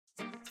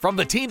From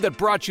the team that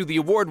brought you the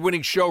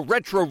award-winning show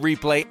Retro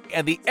Replay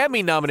and the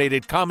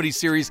Emmy-nominated comedy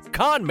series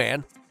Con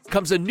Man,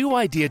 comes a new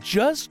idea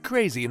just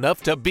crazy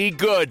enough to be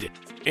good.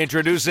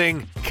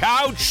 Introducing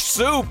Couch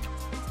Soup.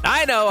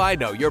 I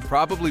know, you're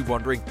probably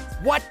wondering,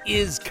 what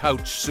is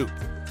Couch Soup?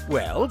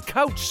 Well,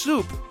 Couch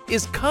Soup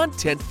is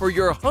content for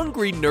your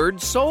hungry nerd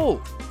soul.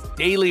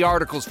 Daily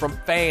articles from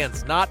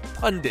fans, not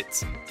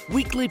pundits.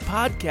 Weekly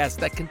podcasts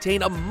that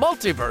contain a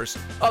multiverse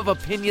of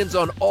opinions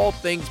on all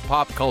things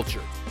pop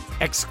culture.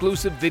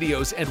 Exclusive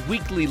videos and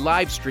weekly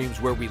live streams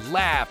where we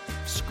laugh,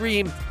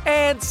 scream,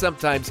 and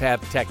sometimes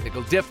have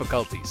technical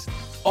difficulties.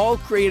 All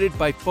created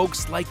by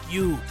folks like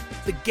you,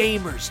 the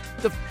gamers,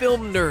 the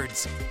film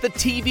nerds, the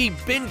TV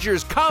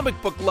bingers, comic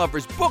book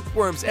lovers,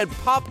 bookworms, and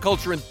pop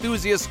culture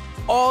enthusiasts,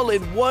 all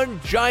in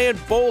one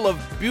giant bowl of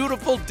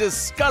beautiful,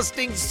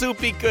 disgusting,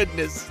 soupy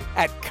goodness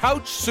at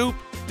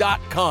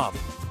CouchSoup.com.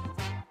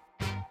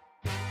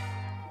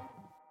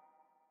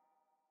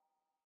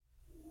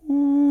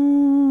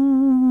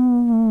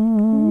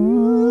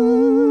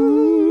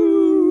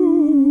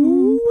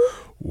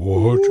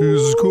 What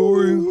is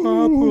going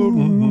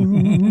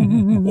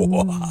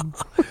on?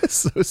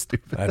 So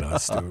stupid. I know,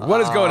 it's stupid.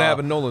 What is going to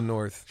happen? Nolan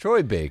North.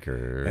 Troy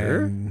Baker.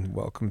 And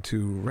welcome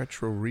to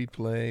Retro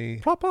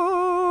Replay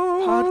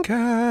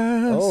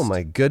Podcast. Oh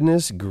my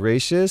goodness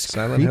gracious.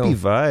 Silent creepy Hill.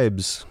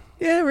 vibes.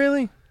 Yeah,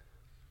 really?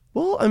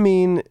 Well, I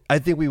mean, I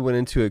think we went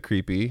into it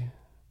creepy.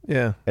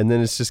 Yeah. And then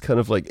it's just kind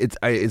of like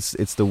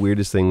it's the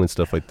weirdest thing when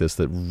stuff like this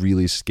that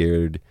really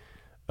scared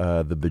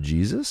the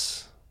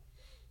bejesus.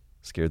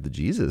 Scared the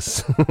Jesus.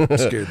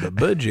 Scared the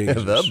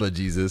bejesus. The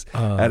bejesus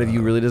out of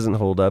you really doesn't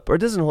hold up, or it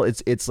doesn't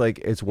hold. It's like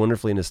it's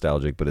wonderfully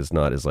nostalgic, but it's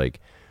not as like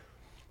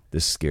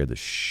this scared the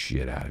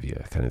shit out of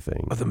you kind of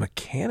thing. Oh, the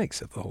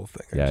mechanics of the whole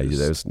thing. Yeah,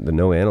 there's the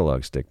no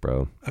analog stick,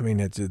 bro. I mean,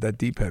 that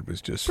D-pad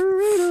was just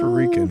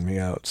freaking me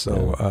out.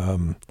 So,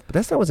 but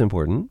that's not what's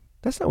important.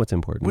 That's not what's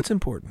important. What's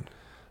important?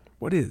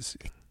 What is?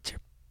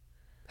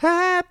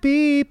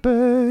 Happy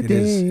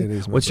birthday. It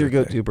is. What's your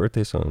go-to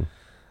birthday song?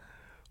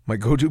 My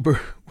go-to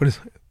what is?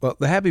 Well,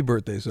 the Happy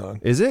Birthday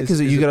song. Is it?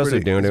 Because you got also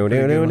down. You go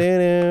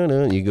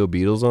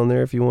Beatles on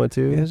there if you want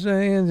to. Yes,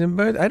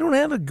 I don't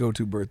have a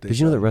go-to birthday. Did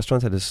you know that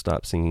restaurants had to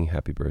stop singing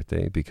Happy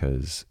Birthday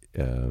because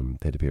they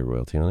had to pay a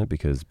royalty on it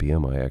because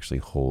BMI actually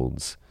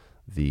holds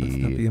the. That's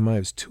not BMI.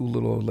 It's two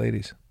little old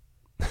ladies.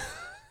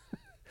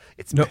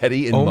 It's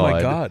Betty and Maud. Oh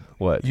my God!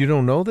 What? You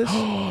don't know this?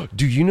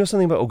 Do you know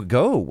something about? Oh,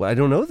 go! I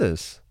don't know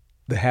this.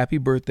 The Happy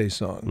Birthday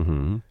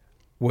song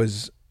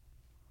was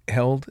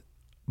held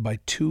by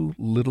two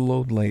little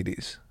old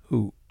ladies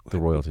who the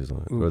royalties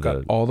on it, who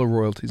got all the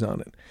royalties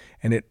on it,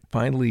 and it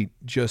finally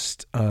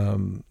just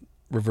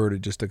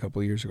reverted just a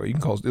couple of years ago. You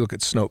can look at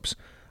Snopes.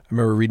 I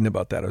remember reading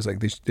about that. I was like,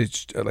 these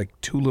like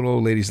two little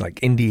old ladies, like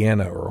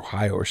Indiana or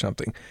Ohio or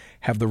something,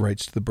 have the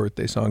rights to the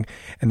birthday song,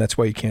 and that's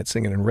why you can't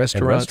sing it in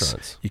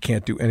restaurants. You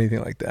can't do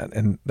anything like that,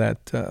 and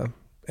that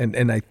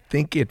and I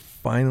think it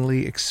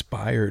finally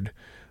expired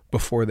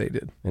before they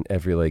did. And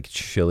every like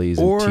Chili's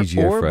and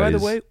TGI Fridays. By the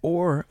way,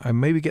 or I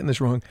may be getting this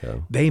wrong,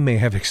 they may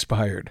have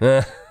expired.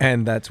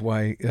 And that's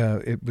why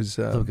it was...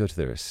 They'll go to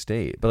their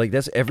estate. But like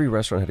that's every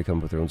restaurant had to come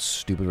up with their own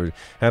stupid version.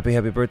 Happy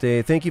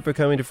birthday. Thank you for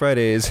coming to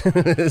Fridays.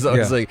 It's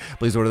always like,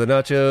 please order the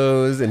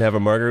nachos and have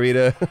a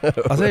margarita.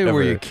 I'll tell you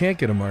where you can't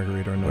get a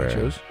margarita or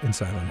nachos. In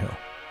Silent Hill.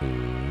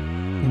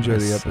 Enjoy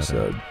the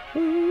episode.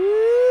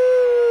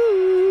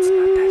 It's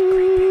not that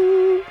creepy.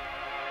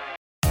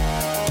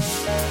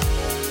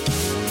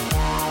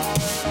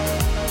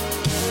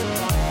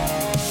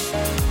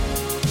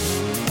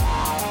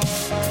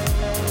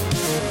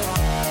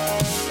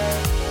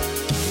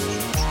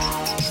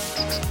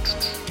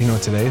 You know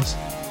what today is?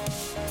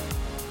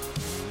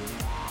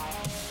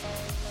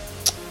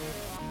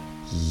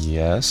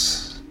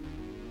 Yes.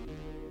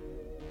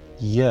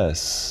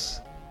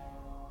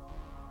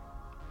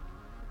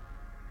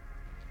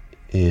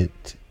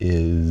 It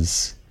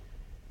is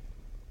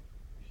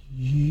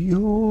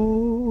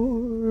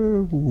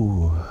your...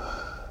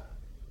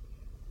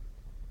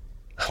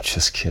 I'm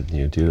just kidding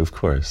you, dude, of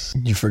course.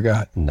 You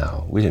forgot.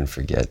 No, we didn't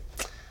forget.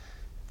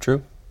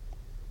 True?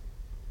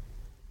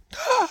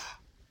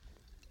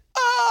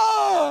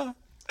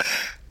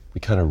 We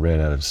kind of ran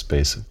out of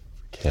space for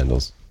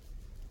candles.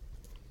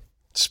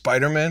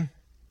 Spider-Man?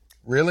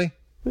 Really?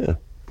 Yeah.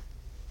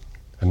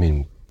 I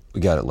mean, we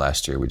got it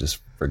last year. We just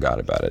forgot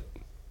about it.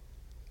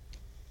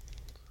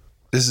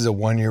 This is a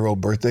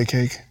 1-year-old birthday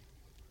cake?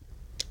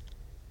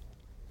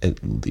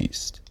 At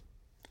least.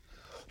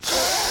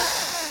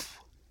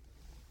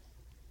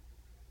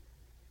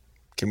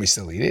 Can we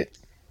still eat it?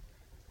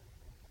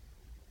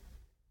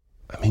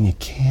 I mean, you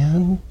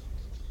can.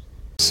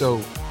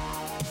 So,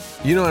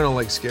 you know I don't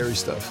like scary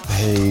stuff.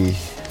 Hey.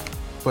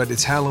 But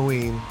it's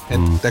Halloween,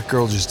 and that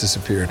girl just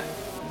disappeared.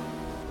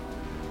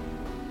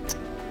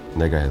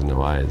 And that guy has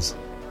no eyes.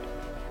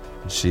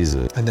 She's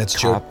a and that's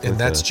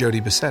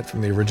Jodie Bissett from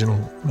the original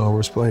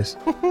Melrose Place.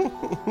 Who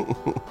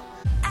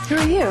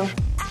are you?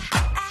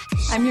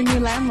 I'm your new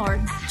landlord.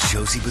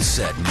 Josie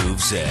Bissett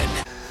moves in.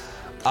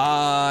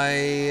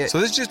 So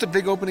this is just a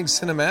big opening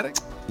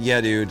cinematic?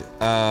 Yeah, dude.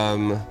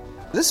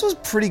 This was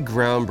pretty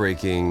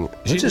groundbreaking.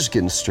 She's just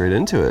getting straight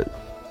into it.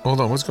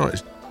 Hold on, what's going on?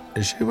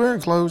 Is she wearing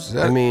clothes? Is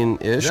that,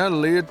 Ish. Is that a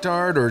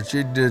leotard or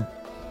she did?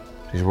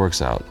 She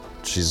works out.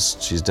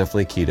 She's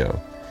definitely keto.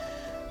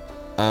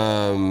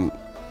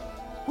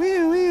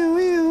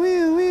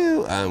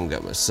 I've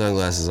got my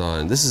sunglasses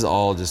on. This is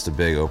all just a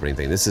big opening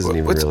thing. This isn't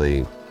even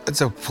really...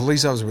 It's a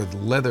police officer with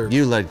leather.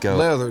 You let go.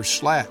 Leather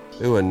slat.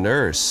 Ooh, a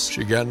nurse.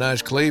 She got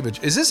nice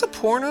cleavage. Is this a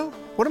porno?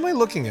 What am I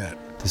looking at?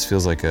 This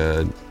feels like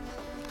a...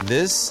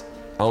 This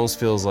almost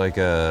feels like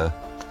a...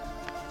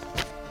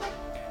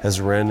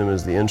 As random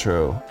as the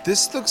intro.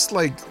 This looks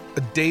like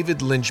a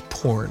David Lynch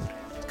porn.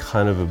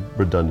 Kind of a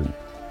redundant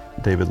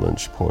David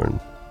Lynch porn.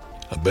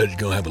 I bet it's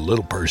going to have a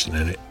little person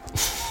in it.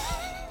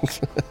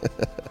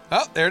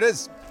 Oh, there it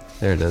is.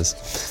 There it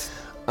is.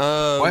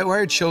 Why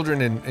are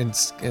children in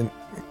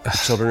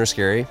Children are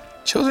scary.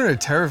 Children are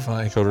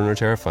terrifying. Children are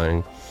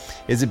terrifying.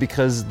 Is it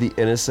because the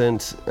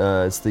innocent,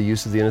 it's the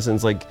use of the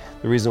innocence? Like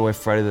the reason why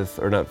Friday the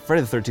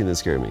 13th that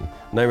scared me.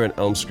 Nightmare on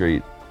Elm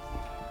Street.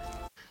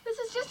 This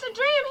is just a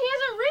dream. He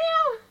isn't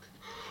real.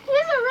 He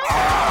isn't real.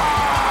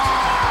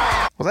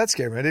 Well, that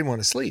scared me. I didn't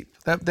want to sleep.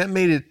 That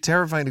made it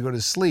terrifying to go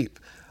to sleep.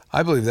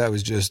 I believe that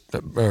was just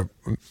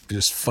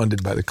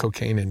funded by the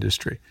cocaine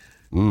industry.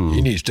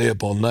 You need to stay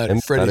up all night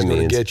and Freddy's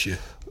going to get you.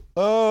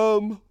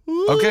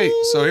 Okay,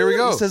 so here we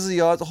go. Says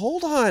the odds.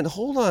 Hold on.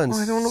 Oh,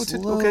 I don't know what to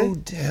do.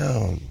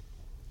 Okay.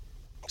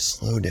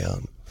 Slow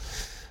down.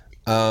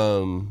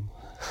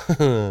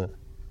 The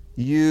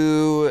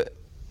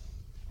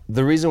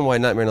reason why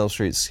Nightmare on Elm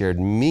Street scared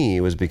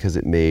me was because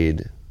it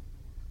made...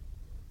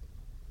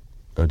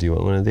 Oh, do you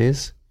want one of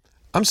these?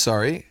 I'm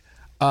sorry.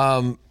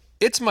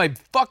 It's my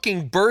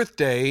fucking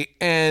birthday,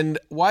 and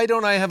why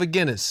don't I have a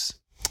Guinness?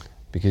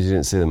 Because you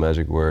didn't say the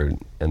magic word.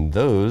 And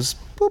those,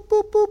 boop,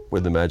 boop, boop, were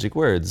the magic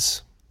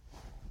words.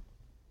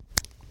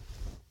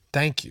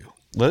 Thank you.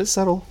 Let it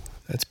settle.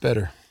 That's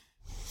better.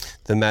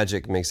 The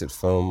magic makes it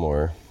foam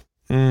more.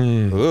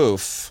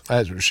 Oof.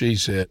 That's what she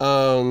said.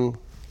 All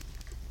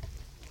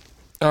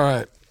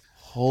right.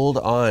 Hold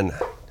on.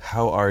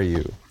 How are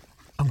you?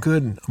 I'm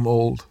good. I'm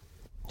old.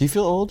 Do you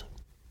feel old?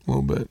 A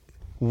little bit.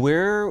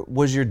 Where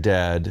was your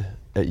dad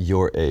at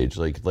your age?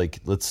 Like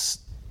let's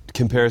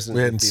comparison.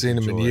 We hadn't seen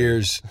him in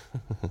years.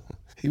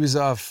 He was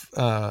off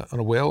on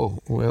a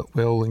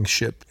whaling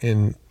ship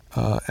in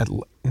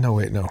No,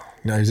 he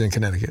was in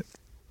Connecticut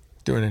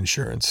doing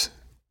insurance.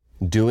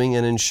 Doing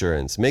an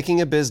insurance,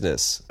 making a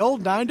business.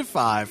 Old 9 to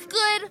 5.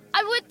 Good.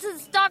 I went to the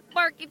stock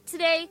market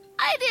today.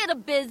 I did a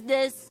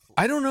business.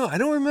 I don't know. I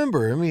don't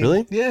remember. I mean,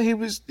 really? Yeah, he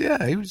was.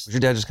 Was your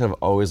dad just kind of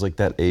always like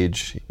that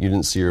age? You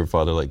didn't see your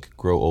father like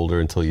grow older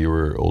until you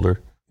were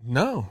older?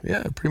 No.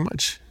 Yeah, pretty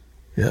much.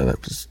 Yeah,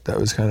 that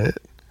was kind of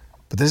it.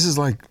 But this is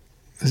my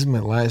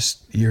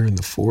last year in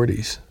the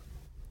 40s.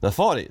 The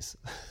 40s.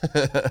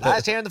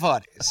 Last year in the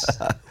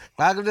 40s.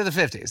 Welcome to the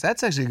 50s.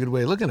 That's actually a good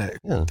way of looking at it.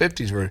 Yeah.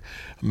 50s were,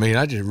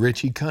 I just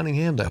Richie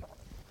Cunningham the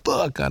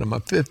fuck out of my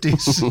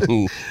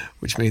 50s,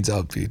 which means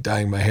I'll be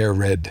dyeing my hair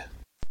red.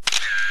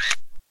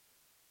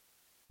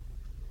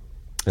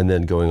 And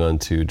then going on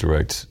to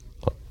direct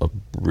a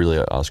really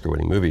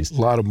Oscar-winning movies. A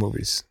lot of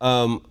movies.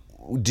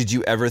 Did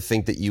you ever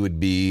think that you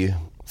would be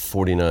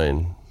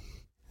 49?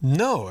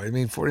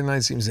 No,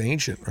 49 seems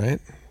ancient,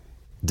 right?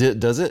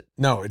 Does it?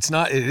 No, it's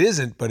not. It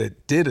isn't, but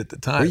it did at the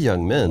time. We're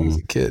young men. I was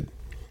a kid.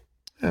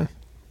 Yeah.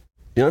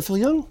 You don't feel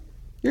young?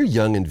 You're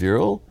young and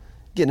virile.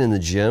 Getting in the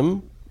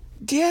gym.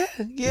 Yeah.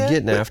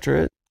 Getting after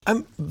it.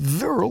 I'm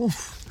virile.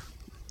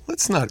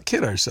 Let's not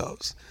kid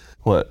ourselves.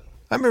 What?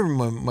 I remember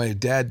when my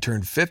dad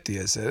turned 50,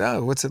 I said,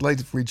 "Oh, what's it like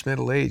to reach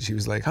middle age?" He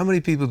was like, "How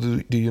many people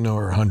do you know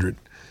are 100?"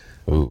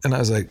 Ooh. And I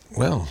was like,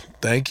 "Well,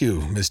 thank you,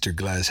 Mr.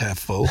 Glass Half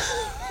Full."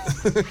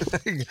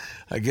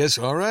 I guess,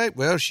 all right.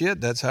 Well,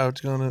 shit, that's how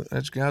it's gonna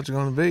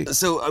be.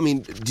 So,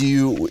 do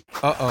you...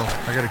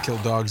 Uh-oh, I gotta kill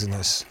dogs in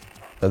this.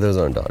 Those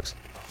aren't dogs.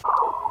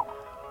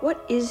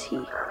 What is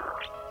he?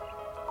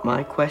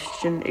 My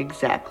question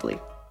exactly.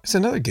 It's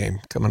another game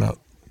coming out.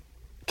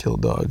 Kill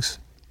dogs.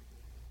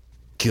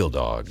 Kill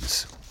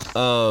dogs. It's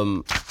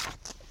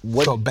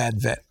called Bad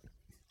Vet.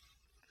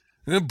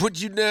 I'm gonna put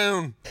you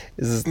down.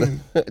 Is this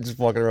just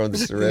walking around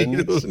with a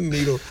syringe?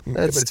 Needle.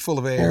 That's but it's full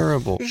of air.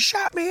 terrible. You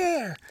shot me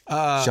air.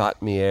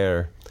 Shot me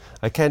air.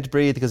 I can't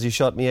breathe because you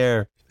shot me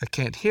air. I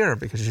can't hear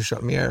because you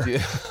shot me air. Do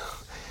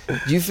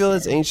you feel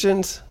it's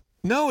ancient?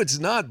 No, it's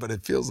not, but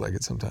it feels like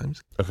it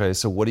sometimes. Okay,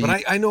 so what do you...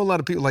 But I know a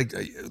lot of people, like,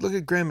 look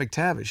at Graham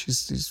McTavish.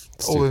 He's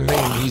older than me,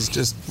 and he's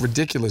just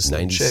ridiculous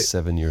in shape.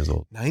 97 years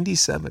old.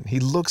 97. He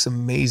looks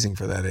amazing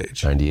for that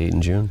age. 98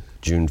 in June.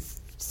 June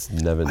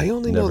 11. I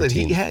only know that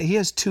he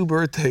has 2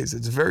 birthdays.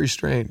 It's very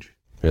strange.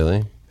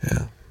 Really?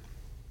 Yeah.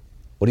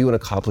 What do you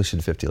want to accomplish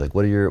in 50? Like,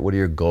 what are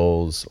your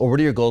goals? Or what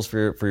are your goals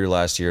for your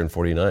last year in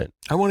 49?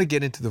 I want to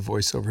get into the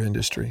voiceover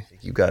industry.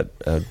 You got...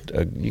 I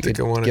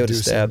think I want to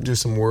do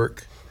some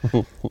work.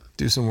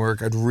 Do some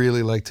work. I'd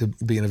really like to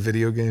be in a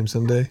video game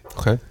someday.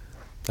 Okay.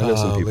 I know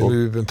some people.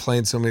 Maybe we've been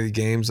playing so many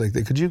games like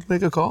that. Could you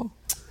make a call?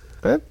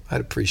 Okay.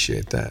 I'd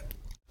appreciate that.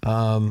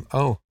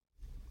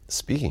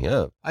 Speaking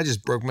of, I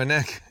just broke my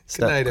neck. Good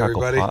Snap, night,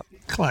 crackle, everybody. pop.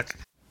 Cluck.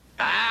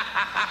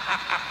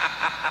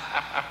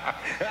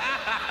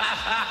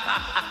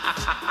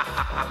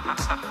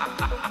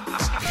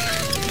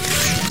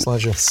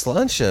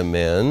 Sláinte,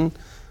 man.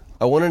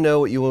 I want to know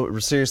what you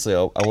want. Seriously, I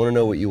want to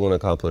know what you want to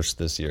accomplish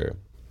this year.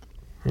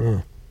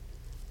 I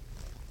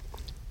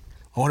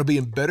want to be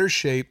in better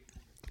shape,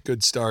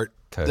 good start,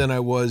 than I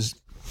was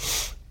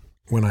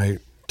when I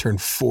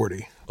turned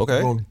 40. Okay.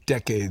 I'm going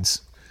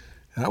decades.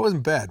 And I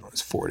wasn't bad when I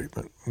was 40,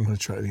 but I'm going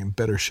to try to be in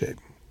better shape.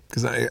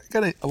 Because I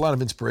got a lot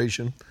of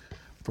inspiration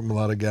from a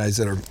lot of guys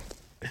that are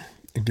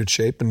in good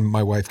shape, and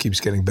my wife keeps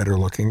getting better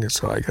looking,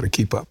 so I got to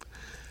keep up.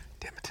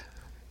 Damn it.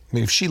 I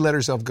mean, if she let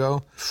herself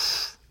go,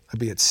 I'd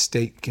be at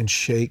Steak and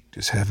Shake,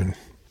 just having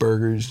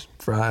burgers,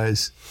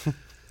 fries,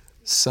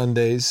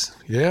 Sundays.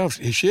 Yeah,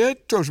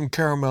 she'd throw some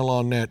caramel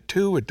on that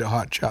too with the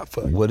hot chop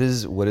fudge. What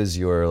is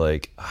your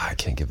like? I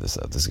can't give this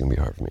up. This is gonna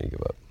be hard for me to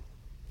give up.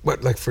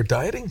 What, like for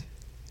dieting?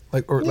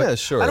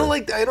 Sure. I don't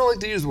like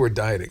to use the word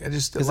dieting. I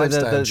just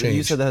lifestyle change.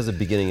 You said that has a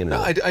beginning and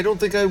no, an end. I don't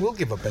think I will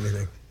give up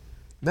anything.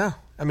 No,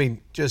 I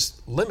mean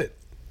just limit.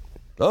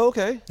 Oh,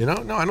 okay.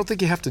 No, I don't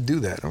think you have to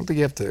do that. I don't think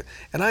you have to.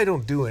 And I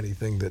don't do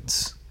anything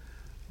that's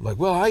like,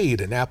 well, I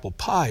eat an apple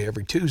pie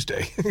every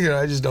Tuesday.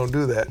 I just don't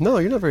do that. No,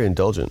 you're not very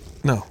indulgent.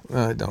 No,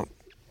 I don't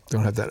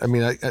have that. I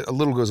mean, a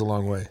little goes a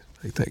long way,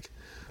 I think.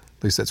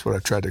 At least that's what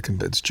I've tried to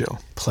convince Jill.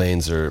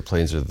 Plains are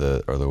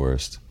the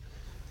worst.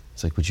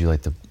 It's like, would you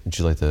like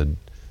the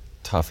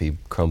toffee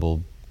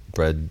crumble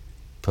bread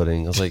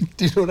pudding? I was like,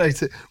 do you know what I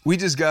said? We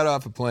just got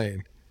off a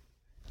plane.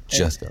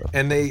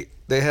 And they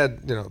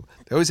had, they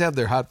always have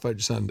their hot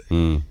fudge sundae.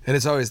 And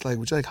it's always like,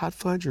 would you like hot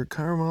fudge or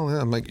caramel?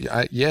 I'm like,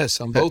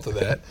 yes, I'm both of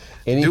that.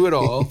 Do it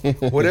all.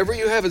 Whatever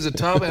you have as a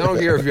top, I don't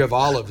care if you have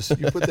olives.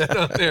 You put that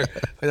on there,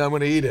 and I'm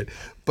going to eat it.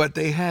 But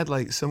they had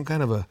like some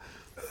kind of a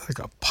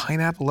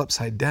pineapple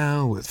upside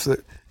down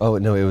with... Oh,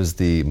 no, it was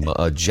the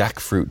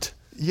jackfruit.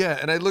 Yeah,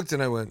 and I looked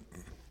and I went,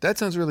 that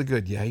sounds really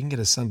good. Yeah, you can get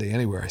a sundae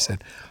anywhere. I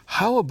said,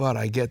 how about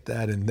I get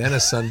that and then a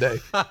sundae?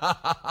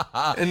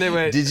 And they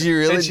went, did you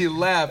really? And she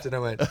laughed and I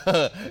went,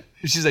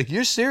 she's like,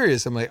 you're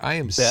serious? I'm like, I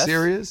am Beth,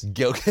 serious.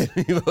 Go get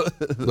me both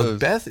of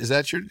those. Beth, is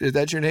that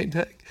your name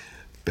tag?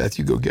 Beth,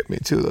 you go get me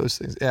 2 of those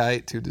things. Yeah, I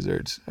ate 2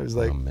 desserts. I was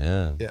like, oh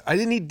man. Yeah, I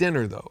didn't eat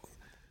dinner though.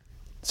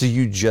 So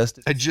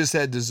I just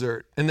had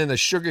dessert. And then the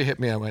sugar hit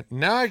me. I went,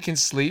 now I can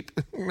sleep.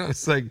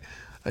 It's like,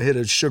 I hit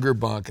a sugar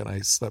bonk and I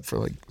slept for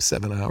like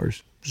 7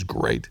 hours. It was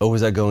great. Oh,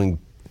 was that going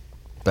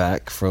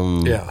back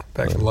from... Yeah,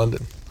 back from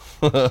London.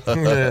 Yeah,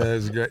 it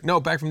was great. No,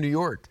 back from New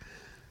York.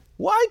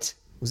 What?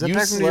 Was that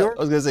back from New York?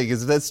 I was going to say,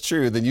 because if that's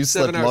true, then you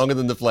slept longer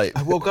than the flight.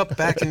 I woke up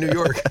back in New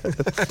York.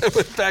 I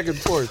went back and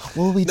forth.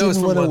 Well, we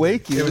didn't want to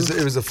wake you. It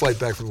was a flight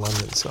back from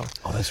London, so...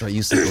 Oh, that's right.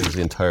 You slept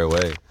the entire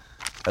way.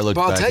 But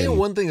I'll tell you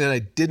one thing that I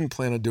didn't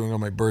plan on doing on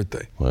my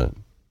birthday. What?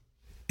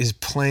 Is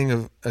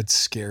playing a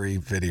scary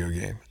video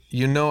game.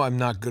 I'm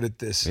not good at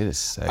this. It is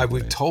segue.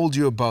 We've told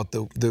you about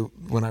the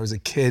when I was a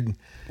kid.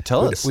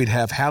 Tell us. We'd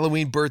have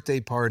Halloween birthday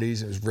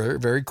parties. It was very,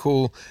 very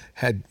cool.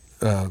 Had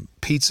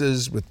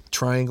pizzas with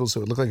triangles,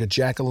 so it looked like a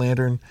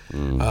jack-o'-lantern.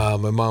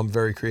 My mom,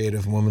 very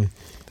creative woman.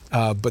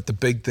 But the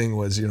big thing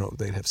was,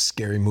 they'd have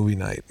scary movie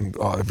night and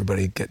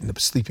everybody getting up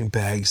sleeping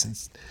bags. And,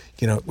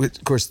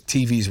 of course,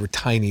 TVs were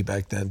tiny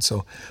back then.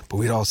 But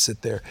we'd all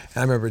sit there. And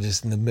I remember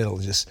just in the middle,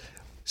 just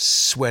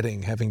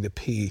sweating, having to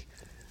pee,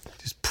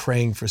 just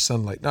praying for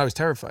sunlight. No, I was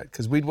terrified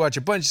because we'd watch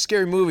a bunch of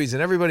scary movies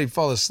and everybody'd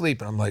fall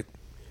asleep. And I'm like,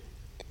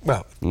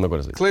 well,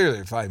 clearly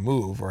if I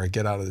move or I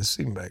get out of the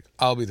sleeping bag,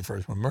 I'll be the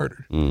first one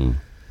murdered.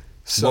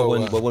 So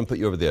what one put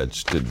you over the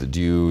edge? Do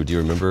you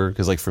remember?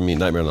 Because like for me,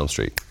 Nightmare on Elm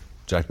Street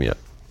jacked me up.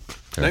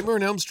 Okay. Nightmare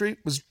on Elm Street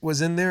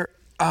was in there.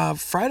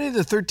 Friday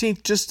the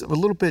 13th, just a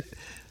little bit.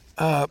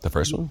 The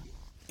first one?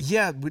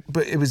 Yeah,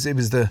 but it was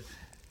the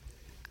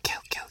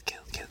kill.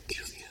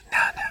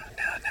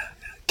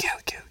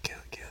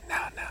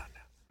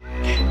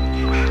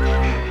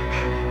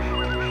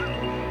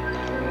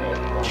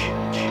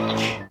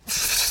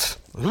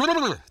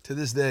 No. To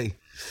this day,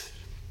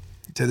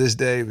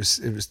 it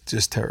was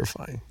just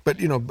terrifying. But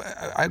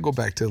I go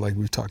back to like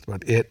we've talked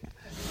about it.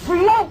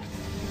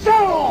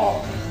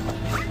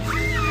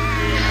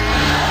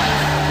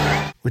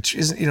 Which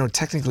isn't,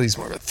 technically it's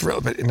more of a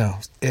thrill, but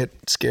it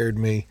scared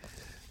me.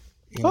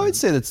 I'd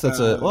say that's not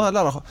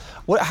a.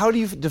 How do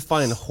you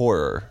define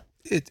horror?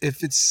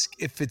 If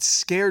it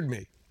scared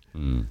me,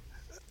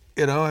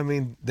 I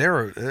mean,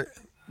 there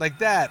like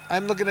that.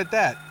 I'm looking at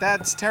that.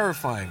 That's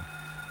terrifying.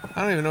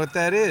 I don't even know what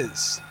that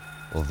is.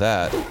 Well,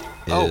 that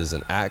is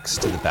an axe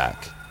to the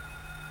back.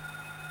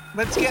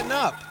 But it's getting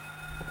up.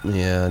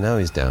 Yeah, now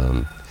he's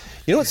down.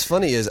 You know what's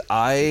funny is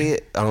I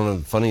don't know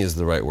if funny is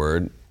the right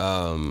word.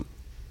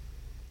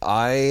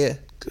 I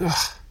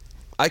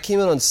came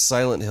in on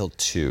Silent Hill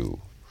 2.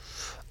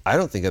 I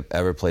don't think I've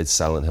ever played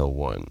Silent Hill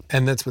 1.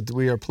 And that's what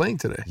we are playing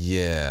today.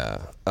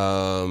 Yeah.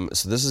 So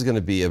this is going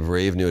to be a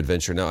brave new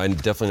adventure. Now, I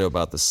definitely know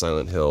about the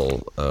Silent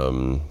Hill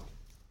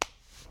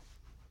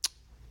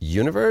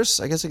universe,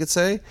 I guess I could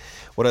say.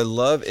 What I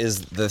love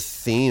is the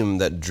theme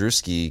that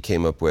Drewski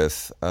came up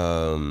with,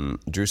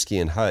 Drewski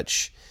and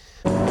Hutch.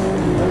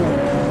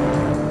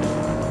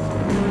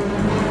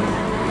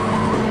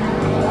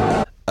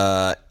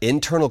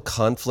 Internal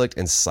conflict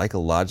and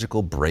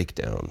psychological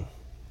breakdown.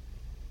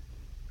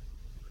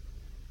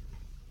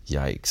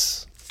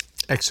 Yikes.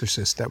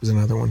 Exorcist, that was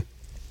another one.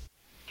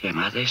 Your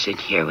mother's in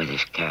here with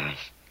his cars.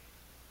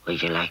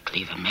 Would you like to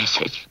leave a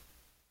message?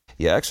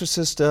 Yeah,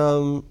 Exorcist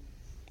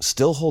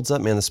still holds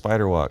up, man. The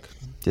spider walk.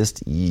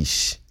 Just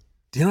yeesh.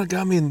 Do you know what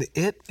got me in the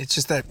It? It's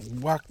just that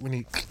walk when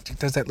he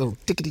does that little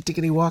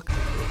tickety-tickety walk.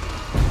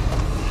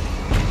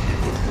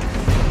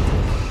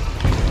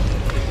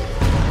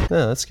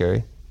 Yeah, that's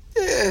scary.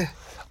 Yeah.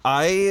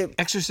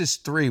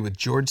 Exorcist 3 with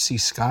George C.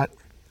 Scott.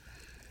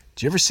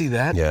 Did you ever see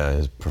that? Yeah,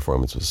 his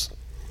performance was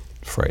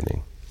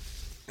frightening.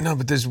 No,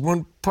 but there's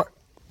one part.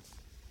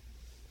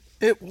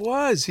 It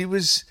was. He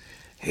was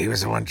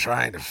the one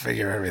trying to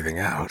figure everything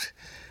out.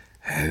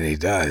 And he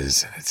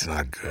does. It's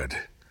not good.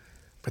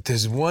 But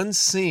there's one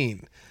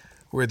scene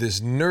where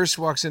this nurse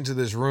walks into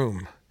this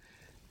room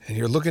and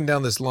you're looking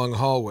down this long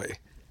hallway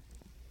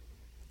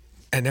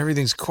and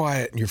everything's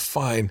quiet and you're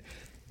fine.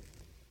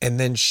 And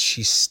then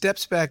she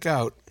steps back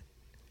out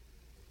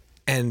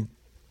and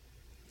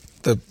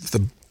the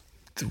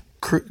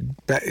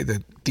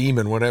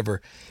demon,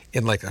 whatever,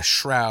 in like a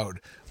shroud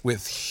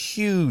with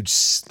huge,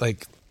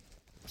 like,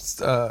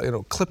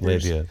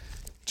 clippers, Labia,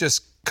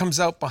 just comes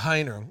out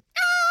behind her.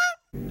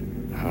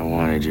 I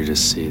wanted you to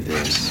see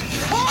this.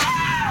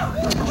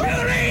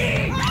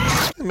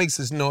 It makes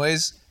this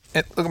noise.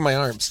 And look at my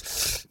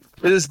arms.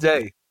 To this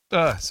day.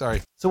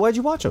 Sorry. So why'd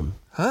you watch him?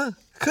 Huh?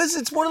 Because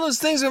it's one of those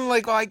things I'm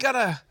like, I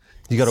gotta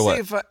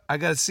what? I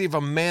gotta see if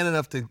I'm man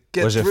enough to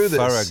get through this.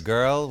 Was it for a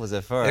girl? Was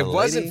it for a lady? It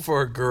wasn't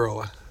for a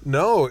girl.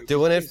 No.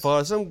 Doing it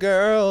for some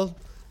girl.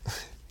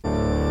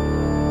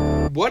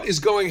 What is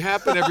going to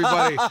happen,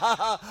 everybody?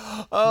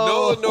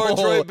 Nolan North,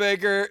 Troy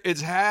Baker.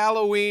 It's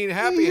Halloween.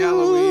 Happy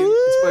Halloween.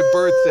 It's my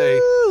birthday.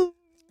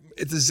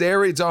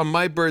 It's on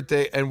my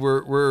birthday, and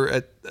we're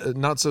at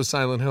Not So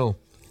Silent Hill.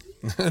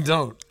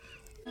 Don't.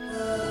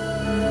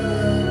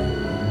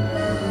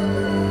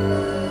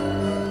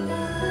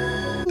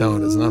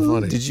 Don't. It's not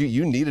funny.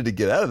 You needed to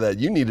get out of that.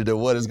 You needed to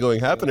what is going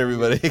to happen,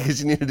 everybody, because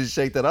you needed to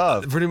shake that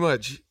off. Pretty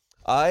much.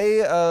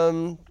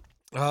 Mine.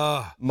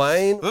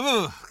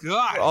 Oh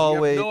God!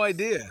 Always, you have no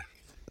idea.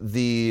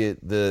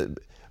 The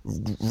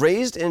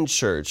raised in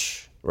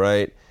church,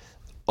 right?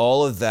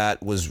 All of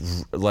that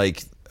was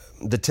like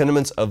the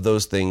tenements of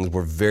those things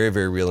were very,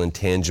 very real and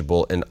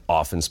tangible and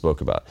often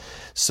spoke about.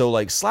 So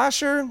like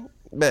slasher,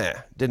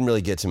 didn't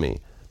really get to me.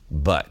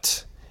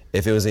 But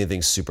if it was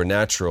anything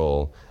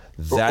supernatural,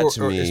 that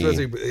to me,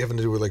 especially having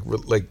to do with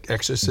like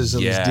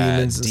exorcisms,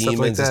 demons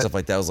and stuff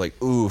like that. I was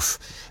like, oof,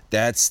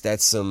 that's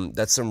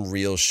some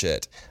real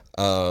shit.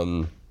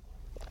 And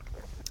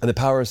the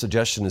power of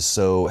suggestion is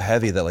so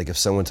heavy that like if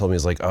someone told me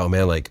it's like, oh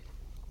man, like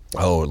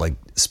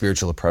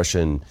spiritual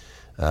oppression,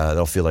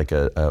 they'll feel like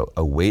a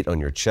weight on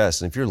your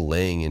chest. And if you're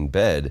laying in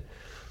bed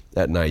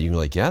at night, you're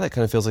like, yeah, that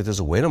kind of feels like there's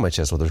a weight on my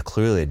chest. Well, there's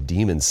clearly a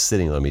demon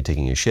sitting on me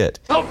taking a shit.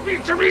 Help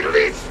me to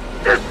release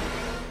this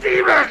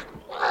demon!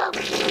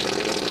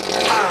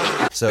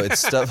 So it's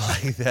stuff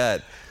like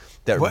that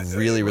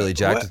really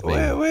jacked with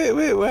me.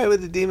 Wait, why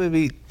would the demon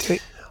be...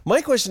 My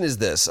question is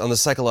this, on the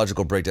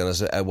psychological breakdown,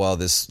 while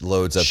this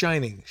loads up.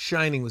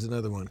 Shining was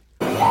another one.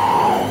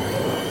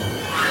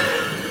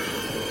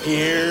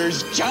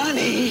 Here's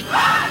Johnny.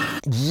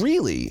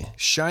 Really?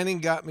 Shining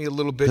got me a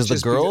little bit.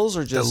 Because the girls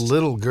are just... The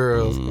little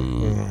girls.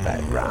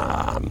 Red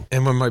rum.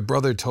 And when my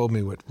brother told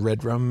me what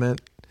red rum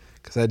meant,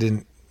 because I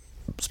didn't...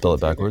 Spell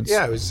it backwards?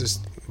 Yeah, it was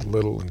just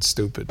little and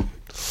stupid.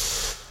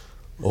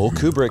 Old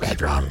Kubrick.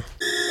 Red rum.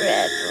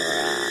 Red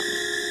rum.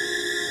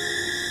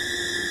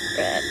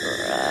 Red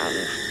rum.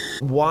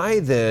 Why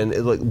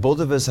then, like both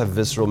of us have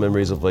visceral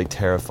memories of like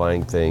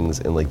terrifying things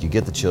and like you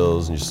get the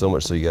chills and you're so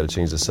much so you got to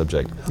change the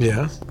subject.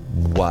 Yeah.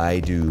 Why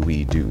do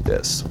we do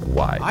this?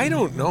 Why? I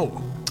don't know.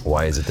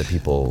 Why is it that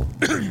people...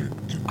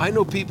 I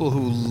know people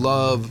who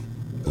love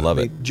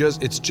it.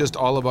 It's just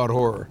all about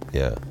horror.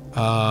 Yeah.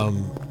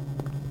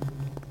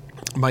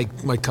 My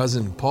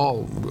cousin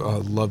Paul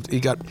loved. He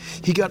got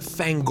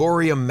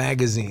Fangoria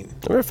magazine.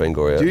 I remember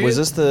Fangoria. Was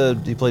this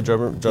he played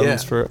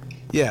drums for it?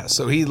 Yeah,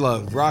 so he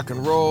loved rock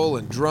and roll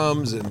and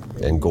drums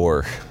and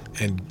gore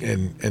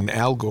and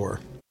Al Gore.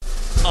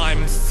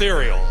 I'm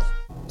cereal.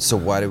 So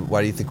why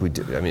do you think we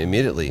do? I mean,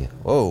 immediately.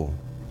 Oh,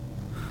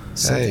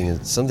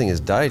 something has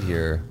died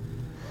here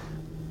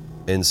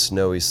in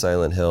snowy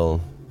Silent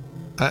Hill.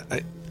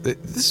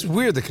 This is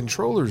weird. The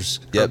controllers.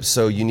 Yep.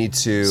 So you need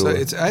to. So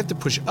I have to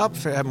push up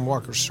to have him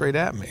walk straight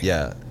at me.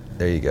 Yeah.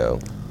 There you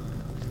go.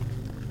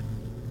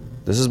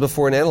 This is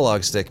before an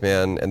analog stick,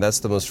 man, and that's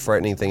the most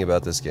frightening thing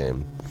about this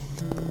game.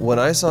 When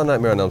I saw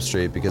Nightmare on Elm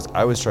Street, because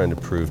I was trying to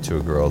prove to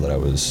a girl that I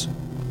was,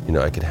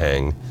 I could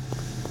hang.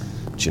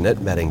 Jeanette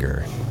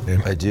Mettinger.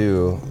 Yeah. I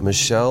do.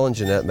 Michelle and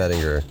Jeanette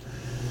Mettinger.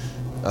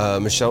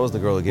 Michelle was the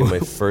girl who gave my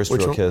first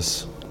real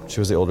kiss. She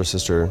was the older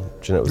sister.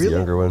 Jeanette was Really? the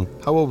younger one.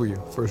 How old were you?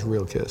 First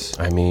real kiss.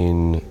 I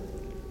mean,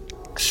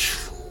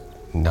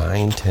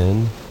 9,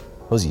 10.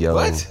 I was young.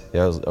 What?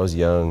 Yeah, I was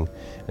young.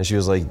 And she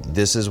was like,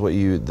 this is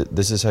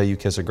how you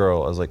kiss a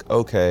girl. I was like,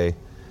 okay.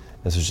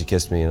 And so she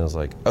kissed me and I was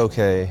like,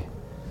 okay.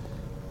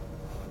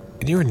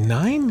 And you were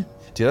 9?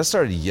 Dude, I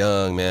started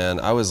young, man.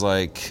 I was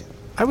like,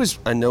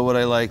 I know what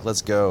I like,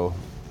 let's go.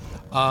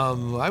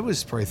 I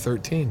was probably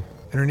 13.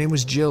 And her name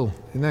was Jill.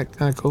 Isn't that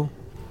kind of cool?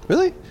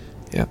 Really?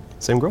 Yeah.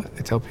 Same girl?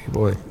 I tell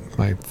people like,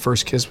 my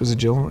first kiss was a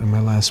Jill and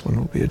my last one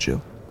will be a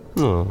Jill.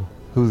 Oh.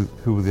 Who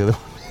was the other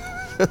one?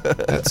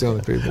 That's the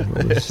only people.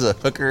 There's a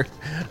hooker,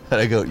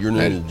 and I go, your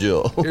name is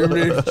Jill. Your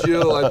name's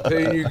Jill. I'm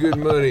paying you good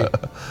money.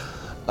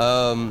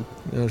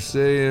 Now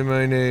say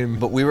my name.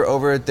 But we were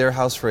over at their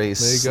house for a eye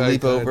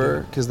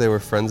sleepover because they were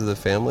friends of the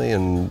family,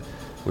 and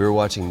we were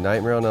watching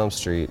Nightmare on Elm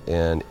Street,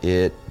 and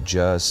it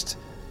just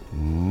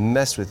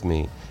messed with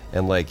me.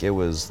 And like, it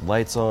was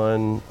lights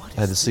on. I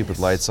had to sleep with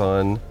lights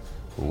on.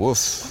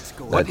 Woof.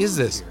 What is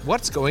this?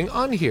 What's going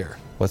on here?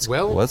 What's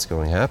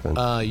going to happen?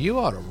 You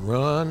ought to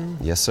run.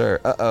 Yes, sir.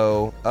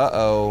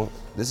 Uh-oh.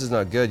 This is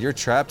not good. You're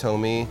trapped,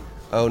 homie.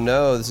 Oh,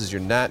 no. This is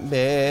your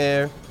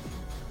nightmare.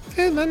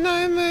 In the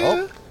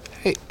nightmare. Oh.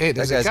 Hey, That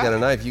there's guy's a guy. got a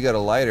knife. You got a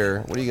lighter.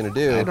 What are you going to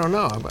do? I don't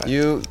know. But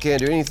You can't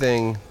do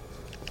anything.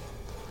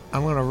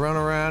 I'm going to run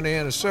around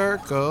in a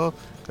circle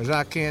because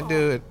I can't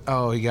do it.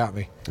 Oh, he got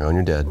me. Oh, and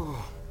you're dead.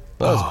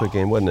 That was a quick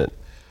game, wasn't it?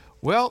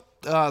 Well,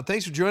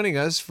 thanks for joining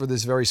us for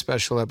this very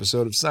special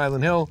episode of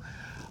Silent Hill.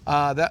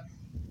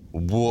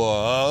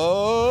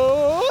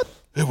 What?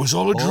 It was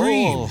all a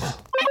dream.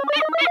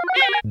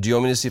 Do you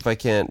want me to see if I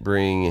can't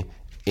bring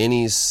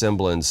any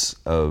semblance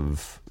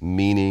of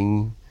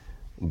meaning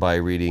by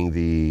reading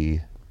the...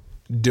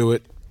 Do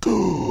it.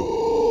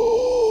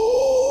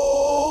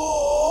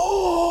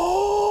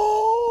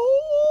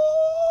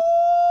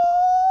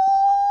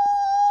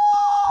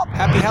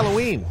 Happy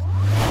Halloween.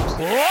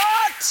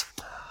 What?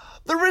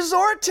 The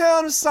resort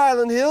town of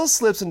Silent Hill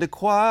slips into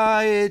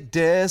quiet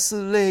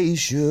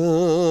desolation.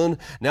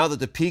 Now that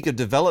the peak of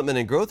development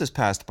and growth has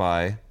passed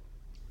by,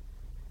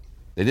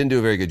 they didn't do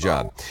a very good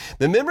job.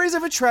 The memories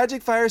of a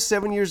tragic fire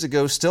 7 years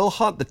ago still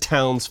haunt the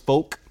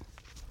townsfolk.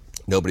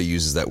 Nobody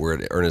uses that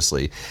word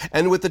earnestly.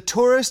 And with the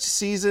tourist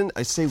season,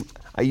 I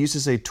used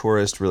to say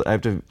tourist,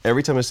 really,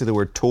 every time I say the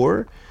word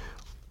tour,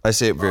 I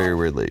say it very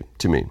weirdly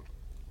to me.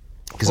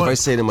 Because if I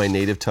say it in my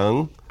native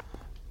tongue,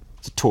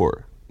 it's a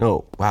tour.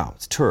 No, wow,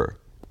 it's a tour.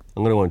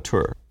 I'm going to go on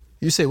tour.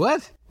 You say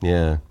what?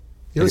 Yeah.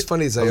 You know what's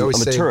funny is I always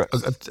I'm a say,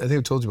 tourist. I think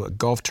I told you about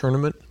golf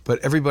tournament, but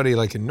everybody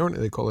like in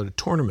Norton, they call it a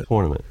tournament.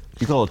 Tournament.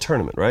 You call it a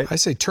tournament, right? I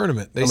say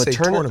tournament. They I'm say a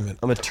tournament.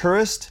 I'm a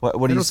tourist? What do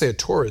I you don't say a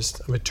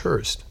tourist. I'm a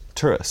tourist.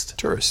 Tourist.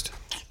 Tourist.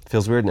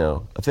 Feels weird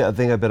now. I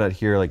think I've been out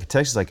here, like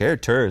Texas, like, hey,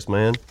 tourist,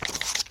 man.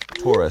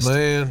 Tourist.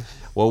 Man.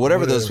 Well,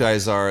 whatever those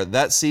guys are,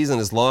 that season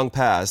is long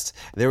past.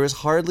 There is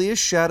hardly a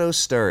shadow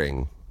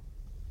stirring.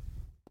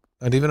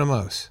 Not even a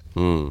mouse.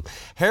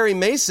 Harry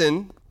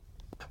Mason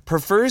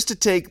prefers to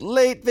take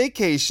late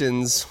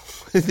vacations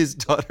with his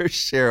daughter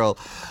Cheryl.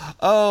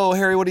 Oh,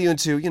 Harry, what are you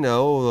into? You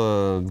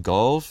know,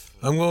 golf.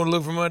 I'm going to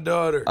look for my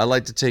daughter. I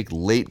like to take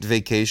late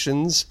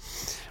vacations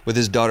with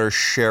his daughter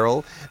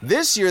Cheryl.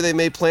 This year they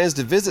made plans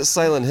to visit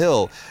Silent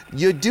Hill.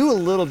 You do a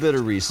little bit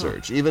of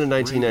research. Even in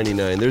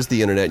 1999, there's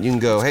the internet. You can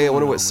go, hey, I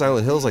wonder what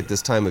Silent Hill's like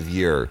this time of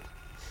year.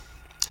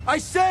 I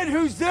said,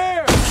 who's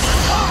there?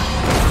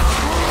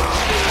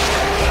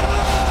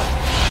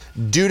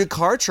 Due to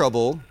car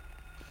trouble,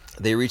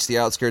 they reach the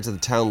outskirts of the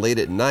town late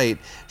at night.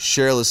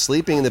 Cheryl is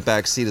sleeping in the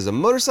back seat as a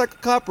motorcycle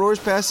cop roars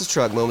past his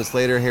truck. Moments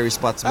later, Harry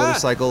spots the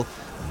motorcycle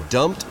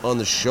dumped on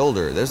the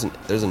shoulder. There's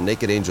a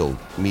naked angel,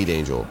 meat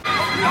angel.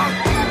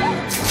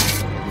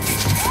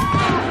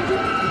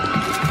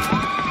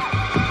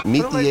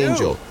 Meet the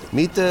angel.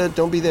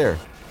 Don't be there.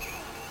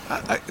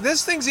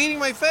 This thing's eating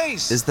my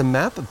face. Is the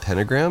map a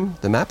pentagram?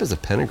 The map is a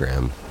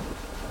pentagram.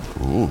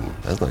 Ooh,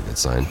 that's not a good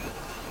sign.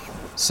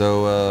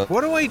 So,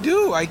 what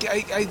do? I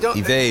don't...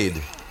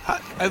 Evade.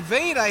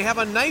 Evade? I have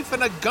a knife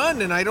and a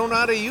gun, and I don't know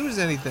how to use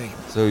anything.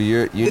 So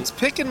you. It's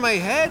picking my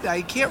head.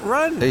 I can't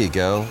run. There you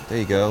go.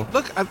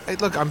 Look,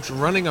 I'm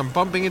running. I'm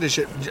bumping into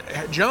shit.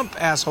 Jump,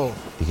 asshole.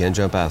 You can't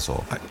jump,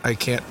 asshole. I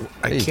can't.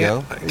 There you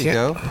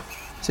go.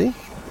 See?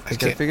 I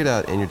got it figured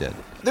out, and you're dead.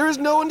 There is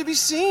no one to be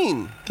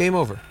seen. Game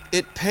over.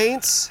 It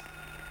paints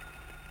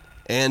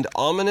an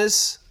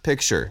ominous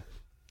picture.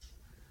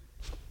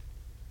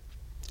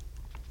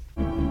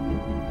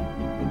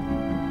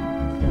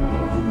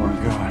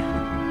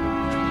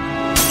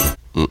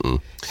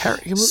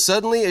 Harry,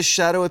 Suddenly, a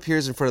shadow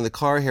appears in front of the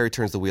car. Harry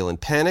turns the wheel in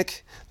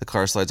panic. The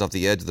car slides off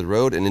the edge of the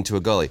road and into a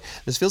gully.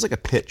 This feels like a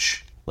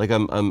pitch. Like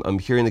I'm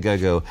hearing the guy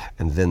go,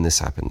 and then this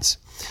happens.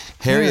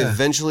 Harry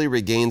eventually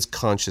regains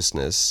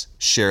consciousness.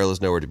 Cheryl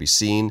is nowhere to be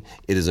seen.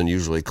 It is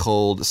unusually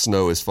cold.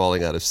 Snow is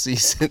falling out of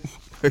season.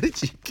 Where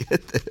did you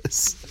get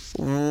this?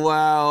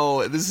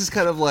 Wow. This is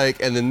kind of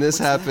like, and then this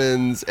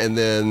happens, and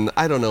then,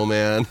 I don't know,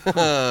 man.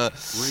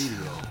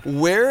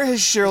 Where has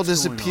Cheryl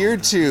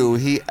disappeared to?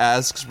 He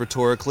asks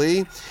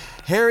rhetorically.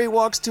 Harry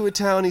walks to a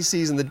town he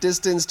sees in the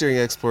distance. During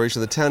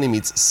exploration of the town, he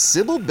meets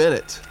Sybil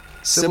Bennett.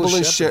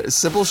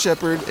 Sybil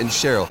Shepherd and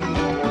Cheryl.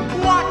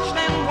 Watch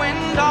them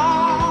when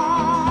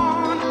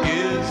dawn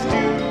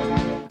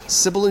is due.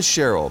 Sybil and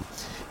Cheryl.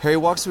 Harry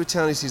walks to a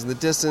town he sees in the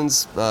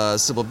distance.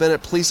 Sybil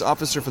Bennett, police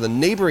officer for the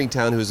neighboring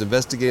town who is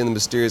investigating the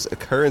mysterious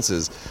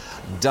occurrences.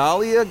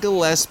 Dahlia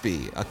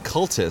Gillespie, a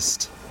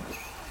cultist,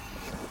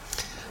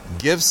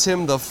 gives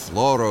him the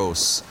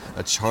Floros,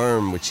 a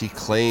charm which he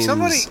claims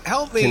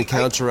can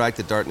counteract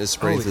the darkness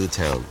spreading through the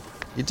town.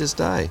 You just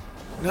die.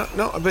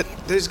 No, but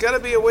there's got to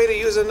be a way to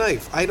use a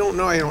knife. I don't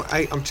know.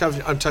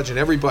 I'm touching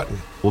every button.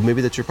 Well,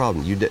 maybe that's your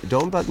problem. You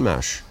don't button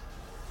mash.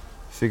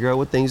 Figure out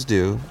what things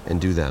do and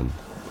do them.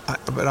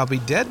 But I'll be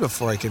dead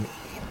before I can.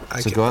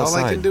 Go outside.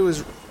 All I can do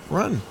is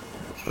run.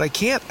 But I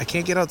can't. I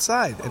can't get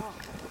outside. And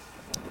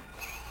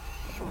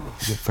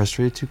you get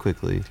frustrated too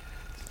quickly.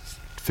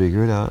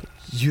 Figure it out.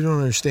 You don't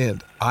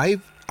understand.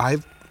 I've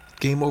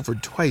game over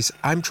twice.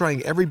 I'm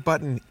trying every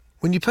button.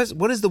 When you press,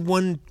 what is the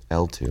one?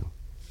 L2.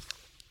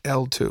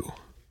 L2.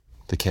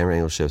 The camera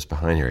angle shifts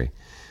behind Harry,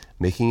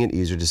 making it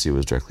easier to see what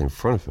was directly in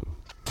front of him.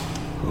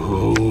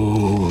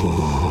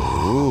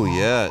 Ooh,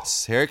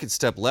 yes. Harry can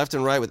step left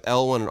and right with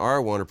L1 and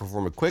R1 or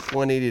perform a quick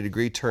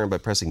 180-degree turn by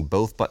pressing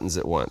both buttons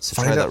at once.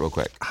 So try that real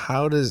quick.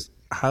 How does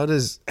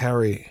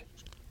Harry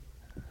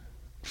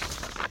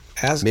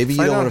ask? Maybe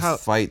you don't want to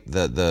fight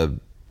the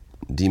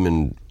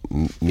demon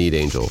meat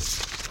angel.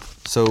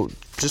 So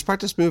just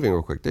practice moving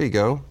real quick. There you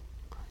go.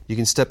 You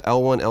can step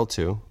L1,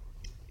 L2.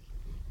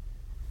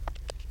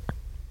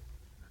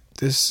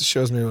 This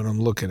shows me what I'm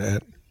looking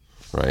at.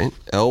 Right.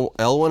 L1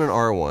 and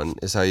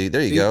R1 is how you...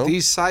 There you go.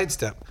 These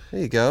sidestep.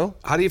 There you go.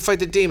 How do you fight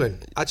the demon?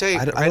 I'll tell you.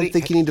 I don't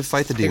think you need to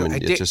fight the demon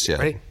just yet.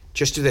 Ready?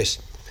 Just do this.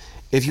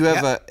 If you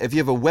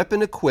have a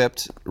weapon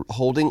equipped,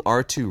 holding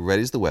R2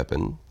 ready as the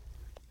weapon.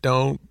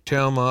 Don't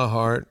tell my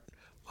heart,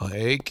 my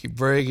achy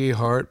breaky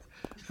heart,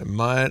 I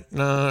might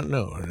not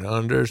know and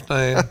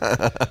understand.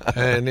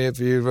 And if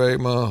you break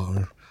my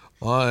heart,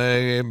 my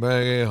achy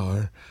breaky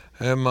heart,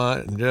 it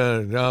might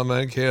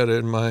just kill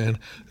it, man.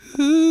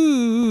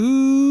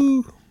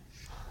 Ooh.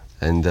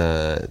 And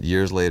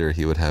years later,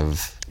 he would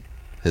have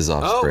his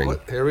offspring. Oh,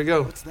 here we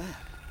go.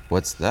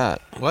 What's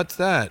that? I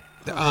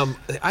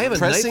have a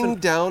Pressing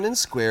down in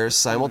squares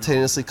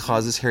simultaneously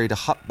causes Harry to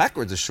hop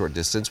backwards a short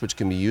distance, which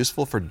can be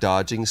useful for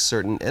dodging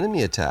certain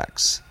enemy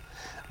attacks.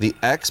 The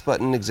X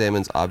button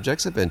examines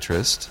objects of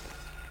interest.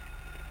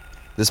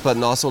 This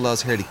button also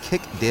allows Harry to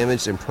kick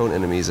damaged and prone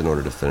enemies in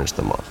order to finish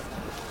them off.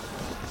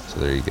 So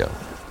there you go.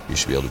 You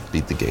should be able to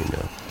beat the game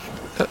now.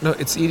 No,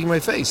 it's eating my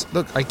face.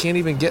 Look, I can't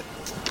even get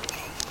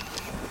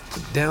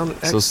down.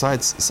 So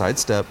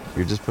sidestep.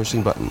 You're just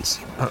pushing buttons.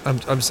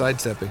 I'm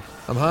sidestepping.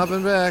 I'm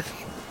hopping back.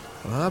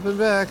 Oh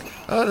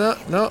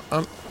no!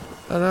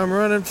 I'm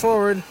running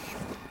forward.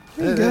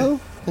 There you go.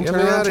 And turn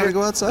around, try to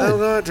go outside. I'm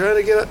not trying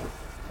to get up.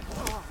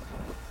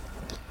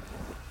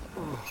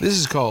 This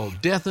is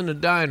called Death in a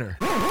Diner.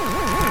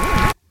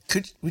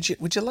 Would you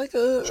like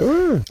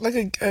a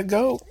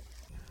go?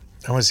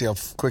 I want to see how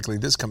quickly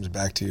this comes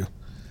back to you.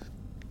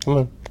 Come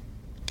on.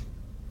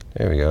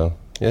 There we go.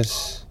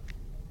 Yes.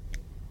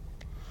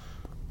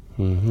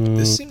 Mm-hmm.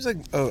 This seems like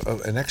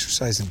an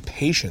exercise in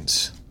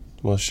patience.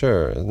 Well,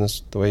 sure. Isn't this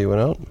the way you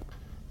went out?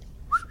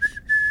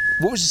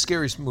 What was the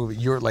scariest movie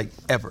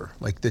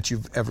that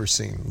you've ever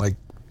seen? Like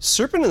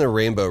Serpent and the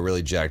Rainbow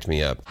really jacked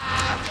me up.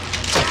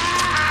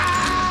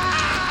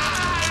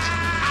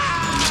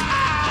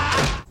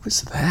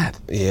 What's that?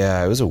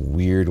 Yeah, it was a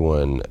weird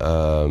one.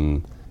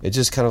 It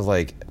just kind of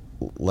like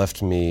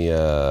left me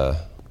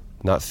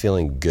not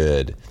feeling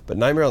good. But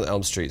Nightmare on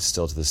Elm Street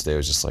still to this day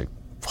was just like,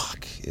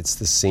 fuck. It's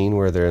the scene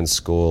where they're in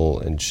school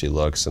and she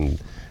looks and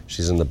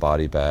she's in the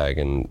body bag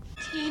and...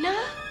 Tina?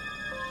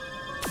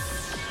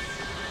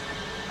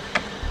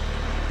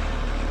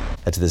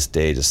 And to this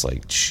day, just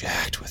like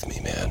jacked with me,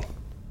 man.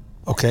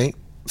 Okay.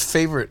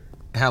 Favorite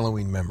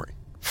Halloween memory?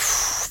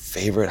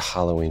 Favorite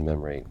Halloween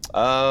memory.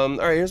 All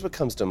right, here's what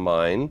comes to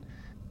mind.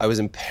 I was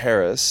in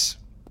Paris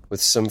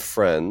with some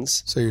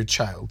friends. So you're a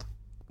child?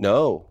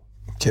 No.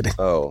 I'm kidding.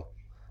 Oh.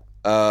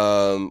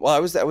 Well, I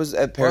was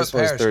at Paris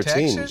when I was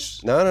 13.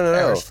 Texas? No.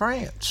 Paris,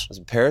 France. I was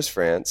in Paris,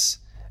 France,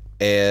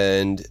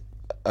 and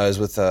I was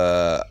with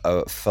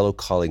a fellow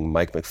colleague,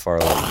 Mike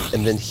McFarlane,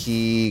 and then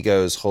he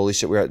goes, holy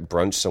shit, we were at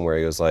brunch somewhere.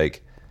 He was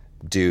like,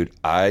 dude,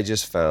 I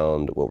just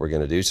found what we're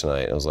going to do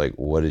tonight. I was like,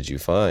 what did you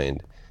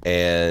find?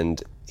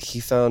 And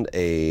he found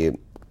a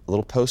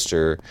little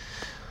poster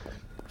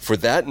for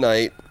that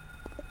night.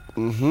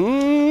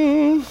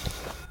 Where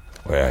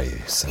are you,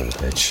 son of a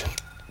bitch?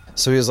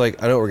 So he was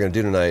like, I know what we're going to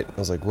do tonight. I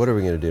was like, what are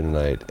we going to do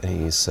tonight?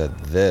 And he said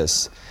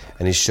this.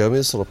 And he showed me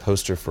this little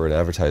poster for an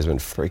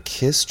advertisement for a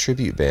Kiss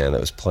tribute band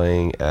that was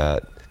playing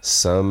at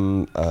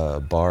some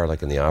bar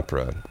like in the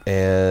opera.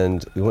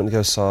 And we went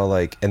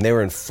and and they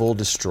were in full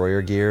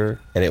Destroyer gear.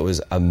 And it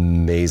was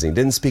amazing.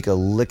 Didn't speak a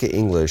lick of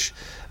English.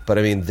 But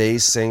I mean, they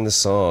sang the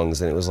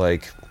songs. And it was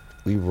like,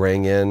 we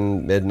rang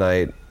in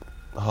midnight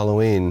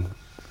Halloween.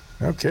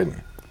 No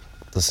kidding.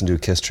 listened to a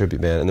Kiss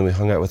tribute band, and then we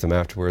hung out with them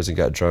afterwards and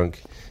got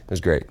drunk. It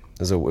was great.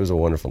 It was a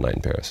wonderful night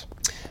in Paris.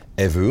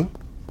 Et vous?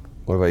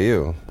 What about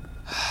you?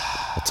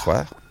 Et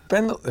toi?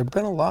 There have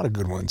been a lot of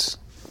good ones.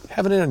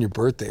 Having it on your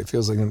birthday, it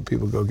feels like when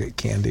people go get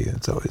candy,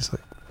 it's always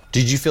like...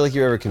 Did you feel like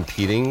you were ever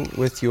competing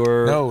with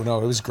your... No,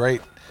 it was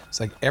great. It's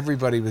like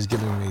everybody was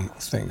giving me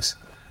things.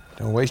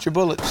 Don't waste your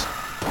bullets.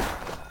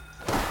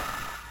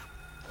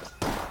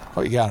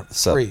 Oh, you got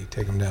them. Free.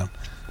 Take them down.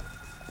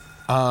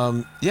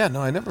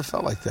 I never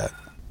felt like that.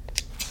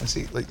 I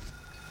see, like,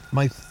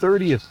 my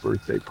 30th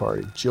birthday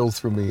party, Jill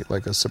threw me,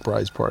 like, a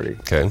surprise party.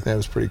 Okay. That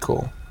was pretty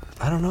cool.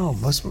 I don't know.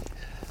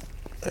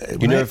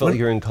 You never felt like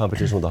you were in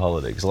competition with the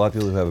holiday? Because a lot of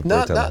people who have a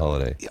birthday on the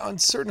holiday. On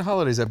certain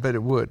holidays, I bet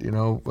it would,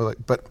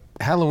 But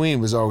Halloween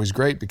was always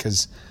great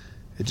because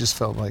it just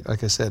felt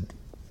like I said,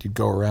 you'd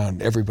go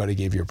around, everybody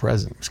gave you a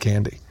present. It was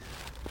candy.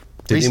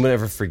 Did anyone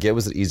ever forget?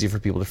 Was it easy for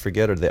people to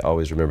forget, or did they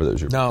always remember that it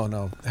was your birthday?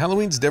 No.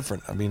 Halloween's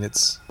different. I mean,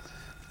 it's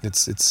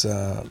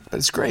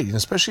great.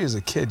 Especially as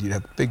a kid, you'd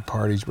have big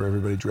parties where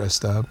everybody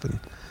dressed up and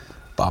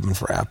bobbing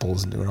for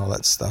apples and doing all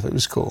that stuff. It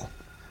was cool.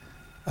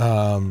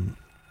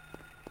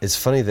 It's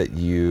funny that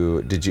do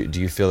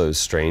you feel it was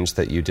strange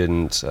that you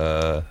didn't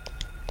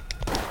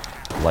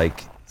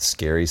like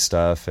scary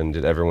stuff, and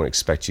did everyone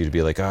expect you to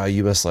be like,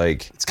 you must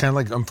like... It's kind of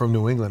like I'm from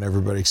New England.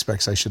 Everybody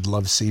expects I should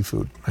love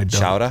seafood. I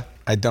don't. Chowder?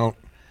 I don't.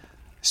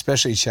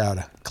 Especially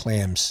chowder.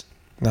 Clams.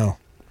 No.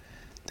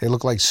 They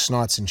look like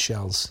snots and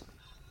shells.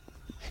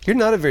 You're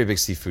not a very big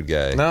seafood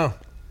guy. No.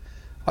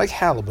 I like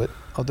halibut.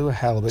 I'll do a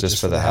halibut just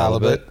for the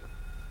halibut.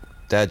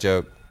 Dad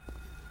joke.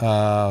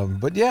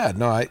 But yeah,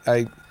 no,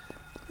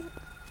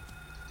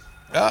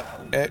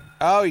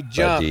 he jumped.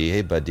 Buddy,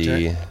 hey,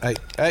 buddy.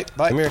 Hey,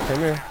 bye. Come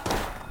here.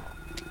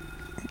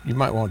 You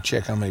might want to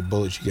check how many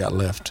bullets you got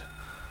left.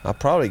 I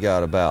probably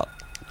got about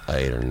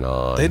 8 or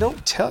 9. They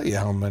don't tell you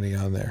how many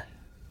on there.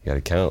 You got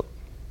to count.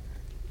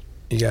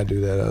 You got to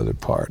do that other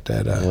part.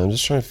 I'm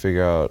just trying to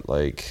figure out,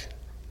 like...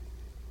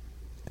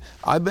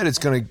 I bet it's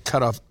going to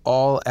cut off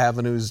all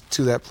avenues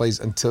to that place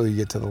until you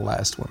get to the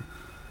last one.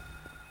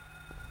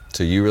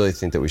 So you really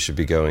think that we should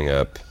be going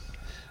up?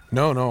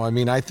 No. I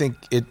mean, I think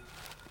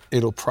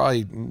it'll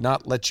probably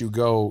not let you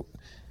go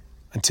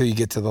until you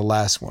get to the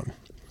last one,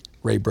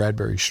 Ray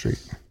Bradbury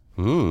Street.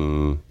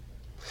 So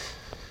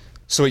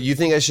you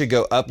think I should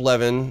go up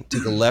Levin,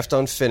 take a left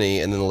on Finney,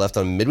 and then a left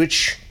on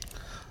Midwich?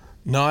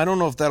 No, I don't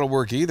know if that'll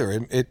work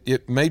either.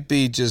 It might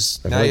be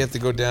just now you have to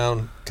go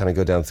down. Kind of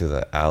go down through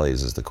the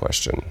alleys is the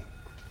question.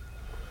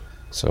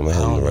 So am I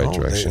heading in the right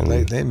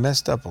direction? They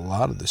messed up a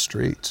lot of the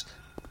streets.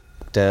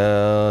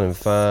 Down and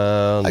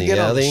found the alley. I get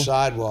on the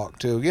sidewalk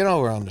too. Get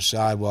over on the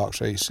sidewalk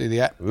so you see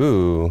the alley.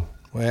 Ooh.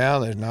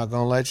 Well, they're not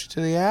going to let you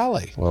to the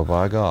alley. Well,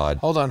 by God.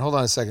 Hold on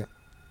a second.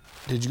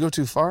 Did you go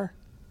too far?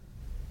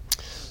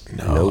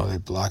 No, nope. They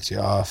blocked you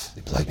off.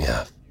 They blocked me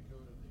off.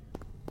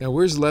 Now,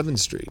 where's Levin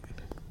Street?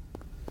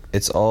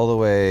 It's all the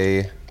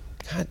way...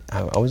 God,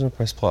 I always want to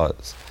press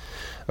pause.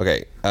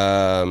 Okay,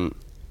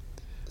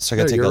 so I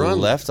got to take a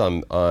left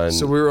on...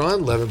 So we were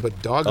on Levin,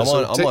 but dog... I'm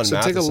on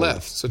Matheson. Take a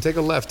left. So take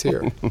a left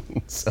here.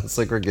 Sounds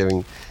like we're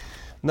giving...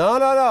 No.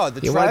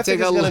 The traffic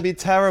is going to be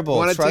terrible. You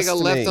want to take a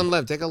left me. on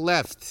left. Take a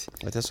left.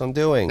 That's what I'm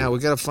doing. Now, we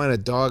got to find a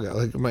dog,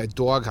 like my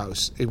dog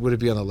house. Would it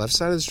be on the left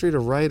side of the street or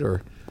right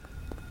or...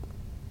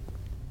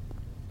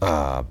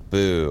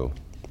 Boo.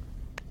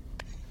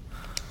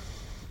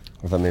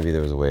 I thought maybe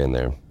there was a way in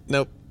there.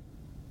 Nope.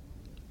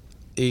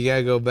 You got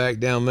to go back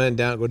down,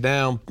 go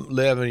down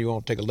 11. You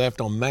want to take a left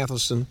on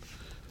Matheson.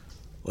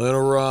 Then a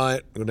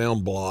right, go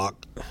down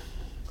Block.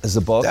 Is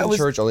the Balkan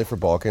Church only for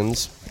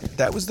Balkans?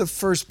 That was the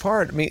first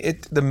part. I mean,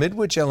 the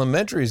Midwich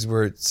Elementary is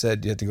where it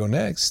said you had to go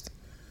next.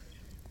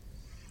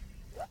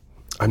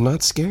 I'm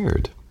not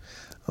scared.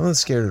 I'm not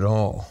scared at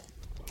all.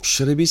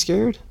 Should I be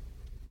scared?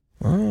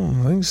 I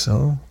don't think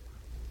so.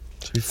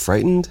 Should I be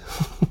frightened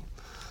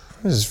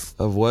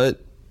of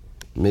what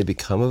may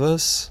become of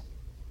us?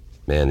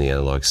 Man, the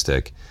analog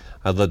stick.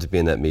 I'd love to be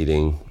in that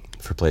meeting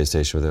for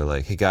PlayStation where they're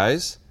like, hey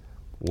guys,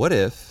 what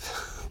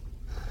if...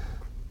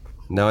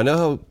 Now, I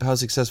know how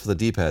successful the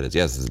D-pad is.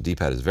 Yes, the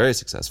D-pad is very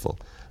successful.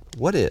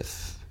 What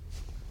if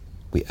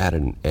we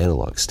added an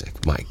analog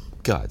stick? My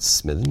God,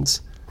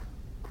 Simmons?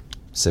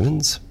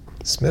 Smithens?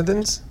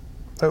 Smithix?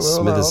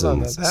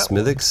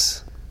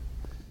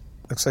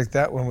 Looks like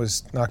that one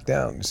was knocked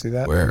down. You see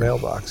that? Where? In the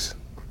mailbox.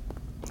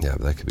 Yeah,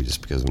 but that could be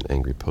just because of an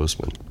angry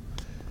postman.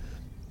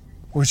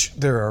 Which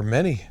there are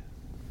many.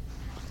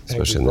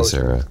 Especially in this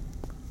era.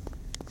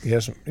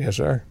 Yes,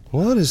 sir.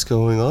 What is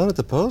going on at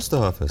the post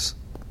office?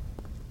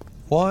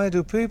 Why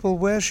do people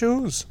wear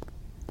shoes?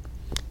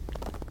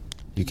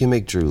 You can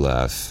make Drew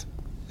laugh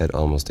at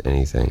almost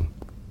anything.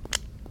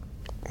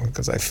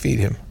 Because I feed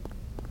him.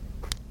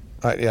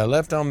 All right, yeah,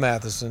 left on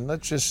Matheson.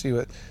 Let's just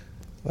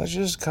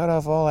cut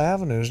off all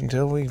avenues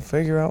until we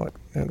figure out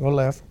what. Go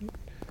left.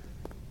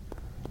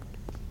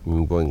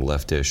 I'm going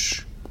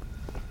leftish.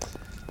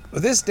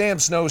 With this damn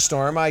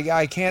snowstorm,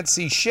 I can't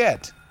see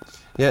shit.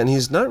 Yeah, and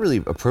he's not really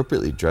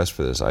appropriately dressed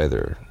for this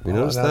either. You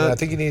notice that? I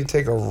think you need to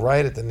take a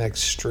right at the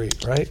next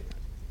street, right?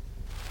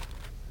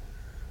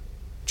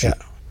 Yeah.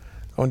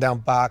 Going down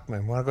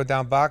Bachman. Want to go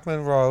down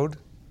Bachman Road?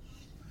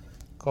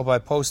 Go by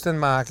Poston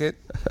Market.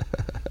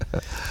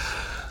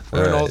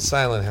 We're in Old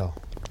Silent Hill.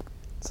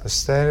 So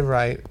stay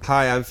right.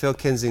 Hi, I'm Phil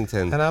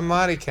Kensington. And I'm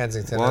Marty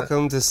Kensington.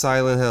 Welcome to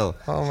Silent Hill,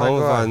 Oh my home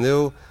of our God.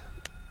 new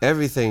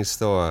everything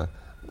store.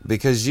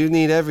 Because you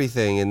need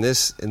everything in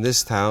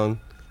this town.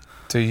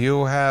 Do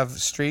you have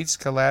streets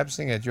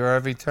collapsing at your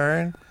every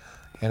turn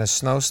in a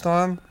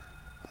snowstorm?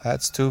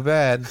 That's too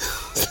bad.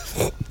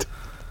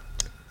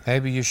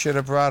 Maybe you should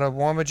have brought a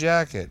warmer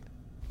jacket.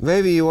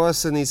 Maybe you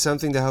also need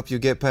something to help you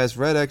get past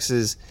red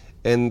X's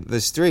in the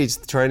streets,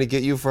 trying to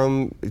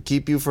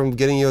keep you from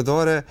getting your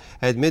daughter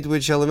at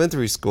Midwich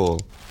Elementary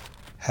School.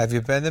 Have you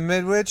been to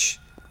Midwich?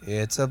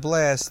 It's a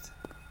blast.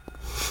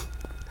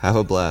 Have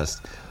a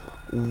blast.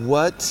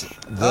 What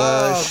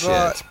the shit?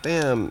 God.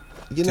 Bam.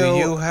 Do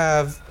you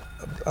have...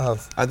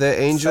 are there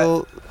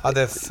are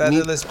there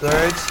featherless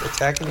birds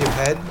attacking your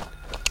head?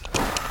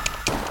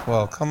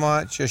 Well, come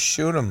on, just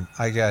shoot them,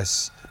 I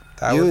guess.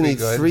 That You would be need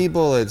good. 3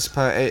 bullets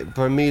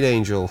per meat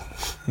angel.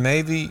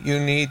 Maybe you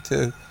need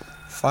to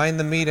find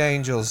the meat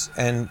angels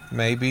and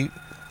maybe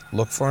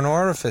look for an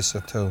orifice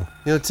or two.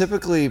 You know,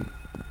 typically,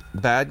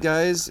 bad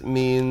guys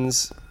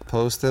means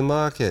Poston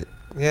Market.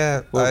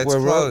 Yeah, We're it's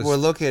closed.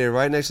 located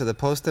right next to the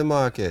Poston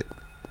Market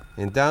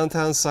in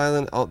downtown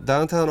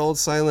Old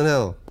Silent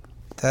Hill.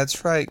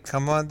 That's right.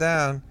 Come on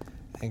down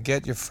and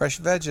get your fresh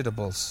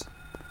vegetables.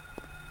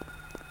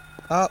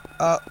 Oh,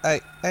 hey,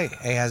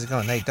 how's it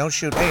going? Hey, don't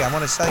shoot. Hey, I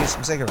want to sell you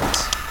some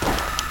cigarettes.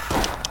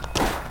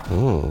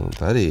 Oh,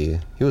 buddy.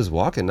 He was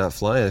walking, not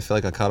flying. I feel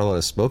like I caught him on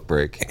a smoke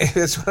break.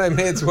 That's what I meant.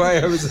 That's why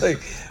I was like,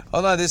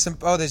 hold on,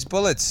 there's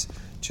bullets.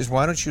 Just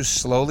why don't you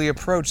slowly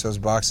approach those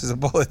boxes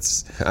of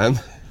bullets?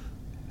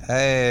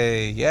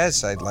 Hey,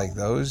 yes, I'd like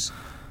those.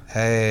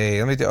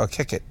 Hey, let me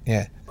kick it.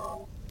 Yeah.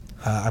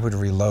 I would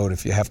reload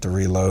if you have to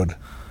reload.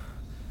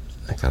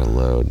 I gotta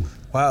load.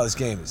 Wow, this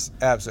game is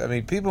absolutely... I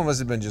mean, people must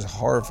have been just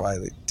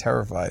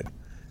terrified.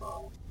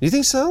 You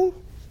think so?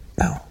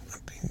 No, I'm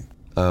being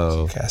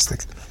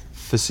sarcastic.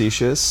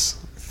 Facetious?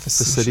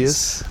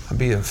 Fastidious? I'm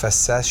being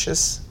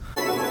facetious.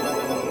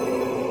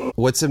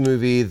 What's a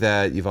movie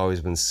that you've always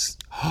been...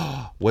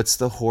 What's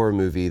the horror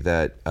movie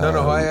that...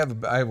 No, I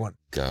have one.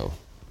 Go.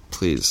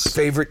 Please.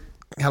 Favorite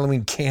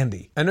Halloween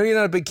candy. I know you're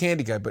not a big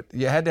candy guy, but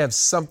you had to have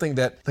something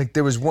that... Like,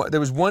 there was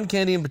one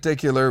candy in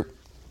particular...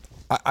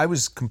 I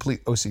was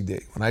complete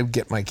OCD. When I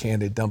get my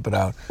candy, dump it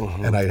out,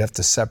 and I'd have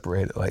to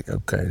separate it. Like,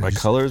 okay. By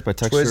colors, by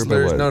texture, by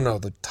Twizzlers, what? No,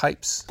 the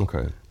types.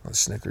 Okay.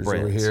 Snickers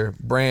Brands. over here.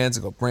 Brands,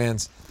 I go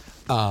brands.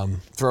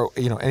 Throw,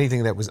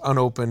 anything that was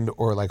unopened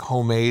or like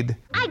homemade.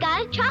 I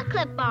got a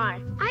chocolate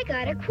bar. I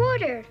got a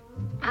quarter.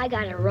 I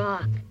got a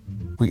rock.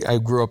 I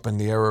grew up in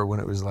the era when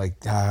it was like,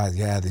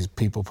 these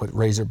people put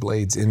razor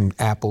blades in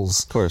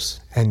apples. Of course.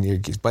 And you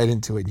bite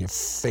into it and your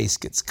face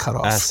gets cut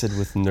off. Acid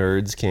with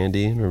Nerds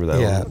candy. Remember that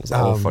one? It was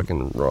all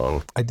fucking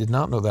wrong. I did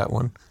not know that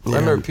one. Yeah, I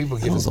remember people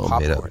giving was us all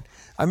made up. popcorn.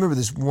 I remember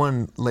this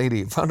one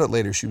lady, found out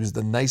later she was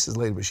the nicest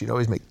lady, but she'd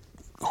always make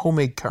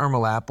homemade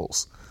caramel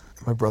apples.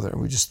 My brother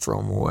and we just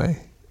throw them away.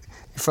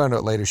 You found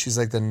out later she's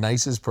like the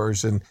nicest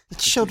person. The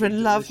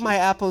children love my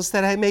apples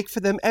that I make for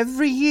them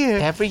every year.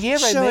 Every year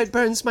it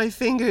burns my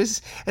fingers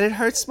and it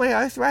hurts my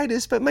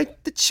arthritis, but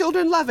the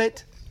children love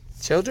it.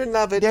 Children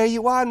love it. There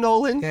you are,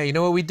 Nolan. Yeah, you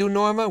know what we do,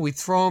 Norma? We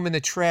throw them in the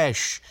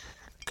trash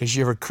because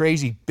you're a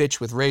crazy bitch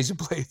with razor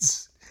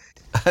blades.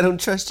 I don't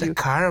trust you. The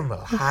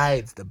caramel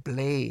hides the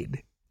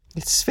blade.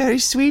 It's very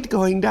sweet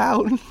going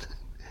down.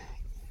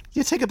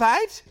 You take a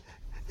bite?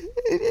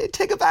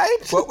 Take a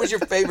bite? What was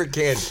your favorite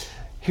candy?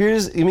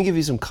 Let me give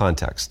you some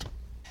context.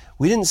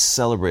 We didn't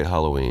celebrate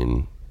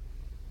Halloween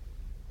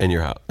in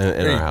your house.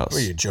 In our house.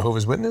 Were you a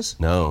Jehovah's Witness?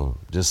 No,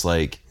 just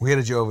like we had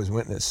a Jehovah's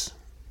Witness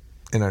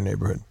in our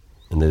neighborhood.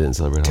 And they didn't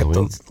celebrate Kept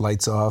Halloween? the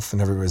lights off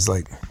and everybody was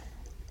like,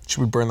 should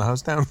we burn the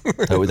house down?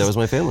 that was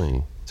my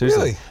family.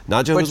 Seriously. Really?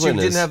 Not Jehovah's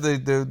Witness. But you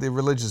didn't have the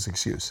religious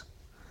excuse.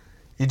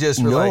 You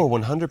just were No,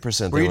 like...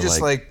 100%. Were you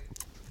just like,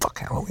 fuck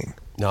Halloween?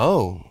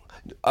 No.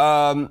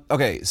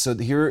 Okay, so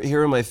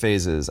here are my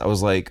phases. I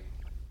was like,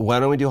 why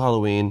don't we do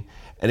Halloween?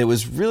 And it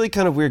was really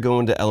kind of weird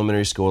going to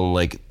elementary school and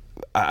like,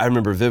 I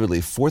remember vividly,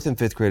 4th and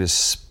 5th grade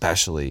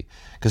especially,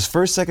 because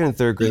 1st, 2nd, and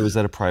 3rd grade was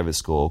at a private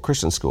school,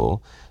 Christian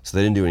school, so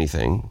they didn't do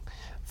anything.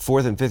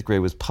 4th and 5th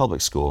grade was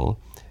public school,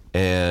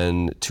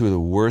 and 2 of the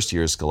worst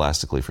years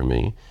scholastically for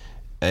me.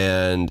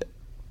 And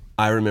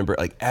I remember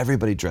like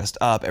everybody dressed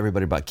up,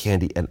 everybody bought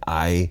candy, and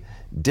I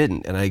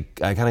didn't, and I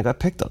kind of got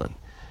picked on.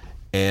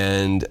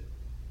 And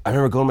I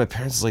remember going to my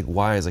parents, like,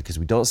 why? I was like, because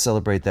we don't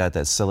celebrate that.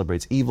 That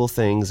celebrates evil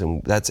things,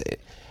 and that's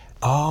it.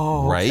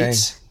 Oh, right? Okay.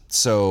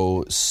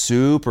 So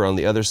super on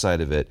the other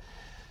side of it.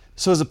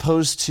 So as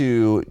opposed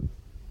to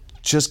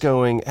just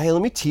going, hey,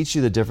 let me teach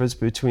you the difference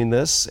between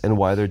this and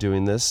why they're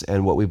doing this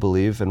and what we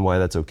believe and why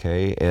that's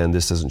okay, and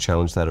this doesn't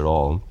challenge that at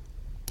all.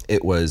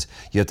 It was,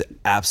 you have to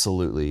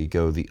absolutely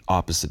go the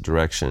opposite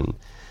direction.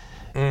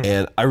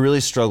 And I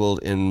really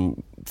struggled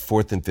in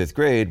 4th and 5th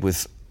grade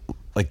with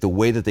like the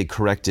way that they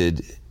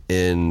corrected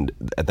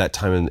at that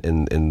time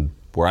in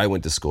where I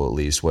went to school at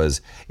least,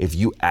 was if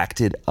you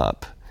acted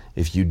up,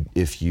 if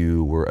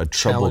you were a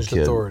trouble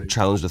kid,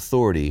 challenged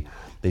authority,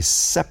 they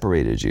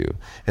separated you.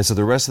 And so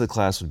the rest of the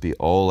class would be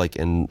all like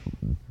in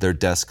their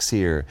desks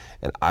here,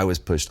 and I was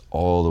pushed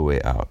all the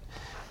way out.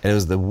 And it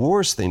was the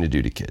worst thing to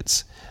do to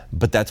kids.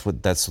 But that's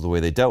the way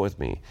they dealt with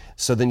me.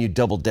 So then you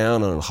double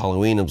down on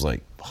Halloween. I was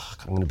like,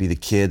 I'm going to be the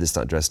kid that's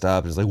not dressed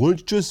up. It's like, why don't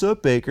you dress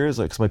up, Baker? It's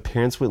like, because my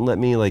parents wouldn't let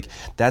me. Like,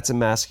 that's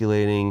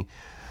emasculating.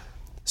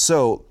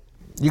 So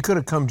you could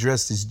have come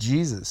dressed as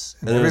Jesus.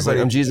 And everybody,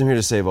 like, I'm Jesus, I'm here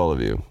to save all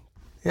of you.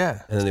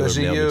 Yeah, and then they would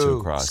mail me to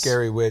a cross.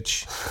 Scary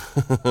witch.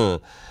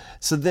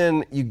 So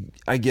then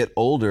I get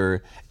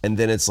older, and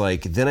then it's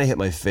like, then I hit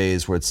my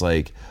phase where it's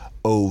like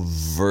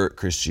overt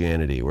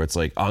Christianity, where it's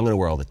like, I'm going to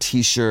wear all the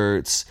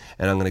t-shirts,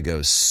 and I'm going to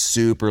go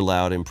super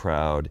loud and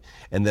proud.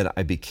 And then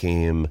I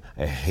became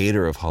a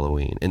hater of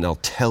Halloween. And I'll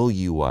tell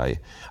you why.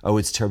 Oh,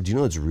 it's terrible. Do you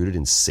know it's rooted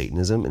in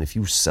Satanism? And if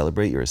you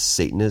celebrate, you're a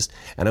Satanist.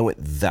 And I went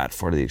that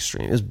far to the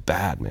extreme. It was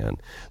bad, man.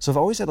 So I've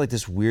always had like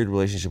this weird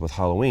relationship with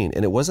Halloween.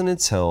 And it wasn't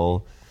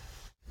until...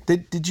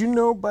 Did you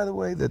know, by the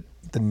way, that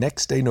the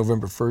next day,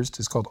 November 1st,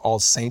 is called All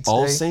Saints Day?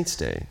 All Saints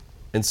Day.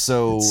 And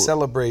so... It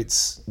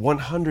celebrates...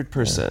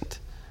 100%. Yeah.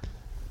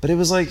 But it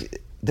was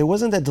like, there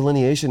wasn't that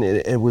delineation.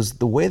 It was,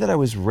 the way that I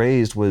was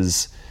raised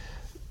was,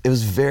 it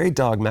was very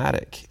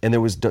dogmatic. And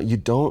you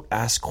don't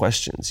ask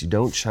questions. You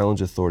don't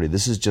challenge authority.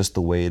 This is just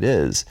the way it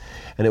is.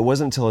 And it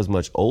wasn't until I was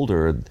much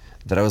older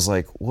that I was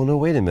like, well, no,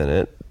 wait a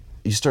minute.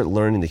 You start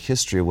learning the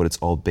history of what it's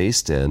all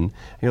based in. And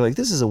you're like,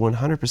 this is a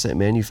 100%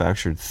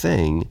 manufactured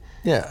thing.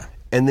 Yeah.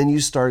 And then you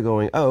start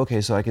going, oh,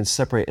 okay, so I can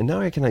separate. And now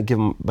I can give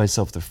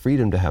myself the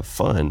freedom to have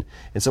fun.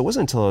 And so it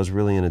wasn't until I was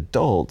really an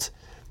adult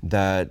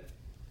that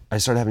I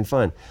started having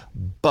fun.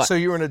 But so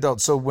you were an adult.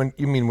 So when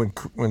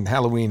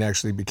Halloween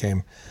actually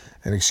became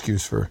an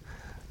excuse for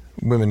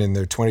women in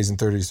their 20s and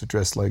 30s to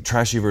dress like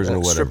trashy version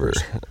of whatever.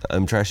 Strippers.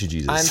 I'm trashy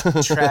Jesus.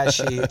 I'm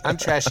trashy. I'm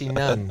trashy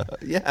nun.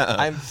 Yeah.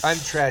 I'm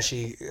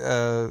trashy.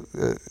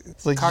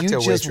 Like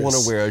cocktail you just waitress. want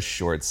to wear a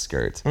short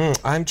skirt.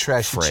 I'm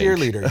trashy Frank.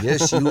 cheerleader.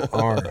 Yes, you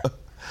are.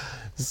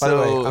 By the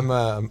way, I'm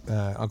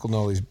Uncle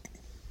Noli's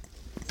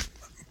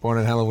born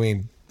on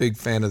Halloween. Big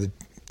fan of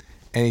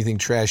anything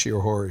trashy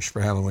or horrorish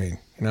for Halloween.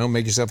 You know,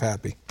 make yourself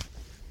happy.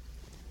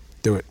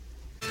 Do it.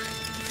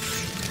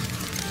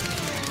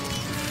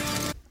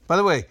 By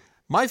the way,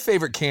 my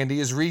favorite candy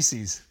is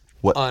Reese's.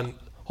 What?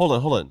 Hold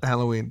on.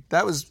 Halloween.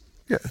 That was,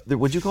 yeah.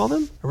 What'd you call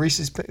them? A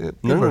Reese's.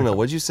 No.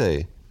 What'd you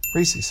say?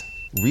 Reese's.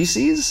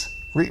 Reese's?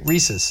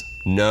 Reese's.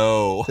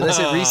 No. Did I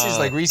say Reese's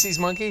like Reese's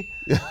monkey?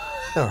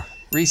 No,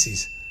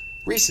 Reese's.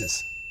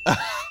 Reese's.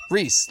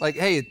 Reese. Like,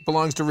 hey, it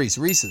belongs to Reese.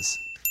 Reese's.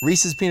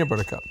 Reese's peanut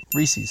butter cup.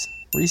 Reese's.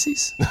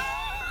 Reese's?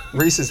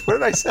 Reese's. What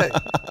did I say?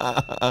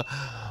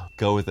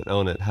 Go with it.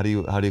 Own it. How do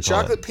you call it?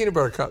 Chocolate peanut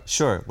butter cup.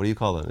 Sure. What do you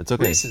call them? It's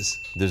okay. Reese's.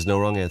 There's no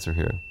wrong answer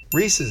here.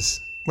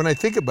 Reese's. When I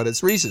think about it,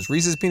 it's Reese's.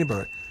 Reese's peanut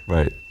butter.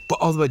 Right. But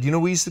although, you know,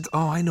 we used to.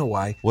 Oh, I know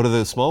why. What are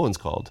the small ones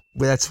called?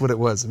 Well, that's what it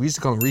was. We used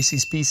to call them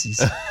Reese's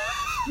Pieces.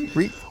 Which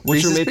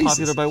Reese's were made Pieces.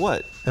 popular by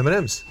what?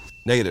 M&M's.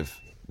 Negative.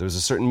 There was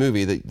a certain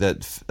movie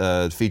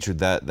that featured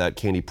that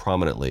candy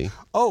prominently.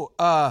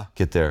 Oh,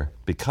 Get there.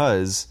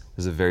 Because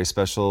there's a very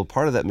special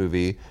part of that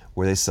movie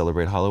where they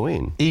celebrate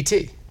Halloween.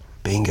 E.T.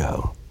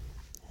 Bingo.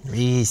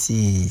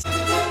 Reese's. And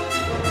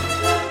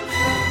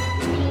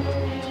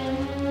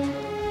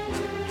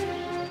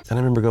I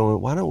remember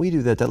going, why don't we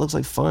do that? That looks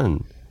like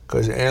fun.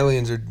 Because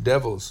aliens are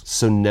devils.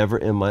 So never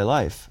in my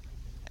life,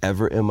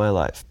 ever in my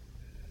life,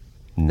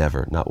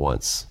 never, not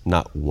once,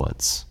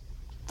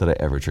 did I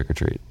ever trick or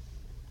treat.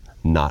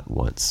 Not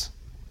once.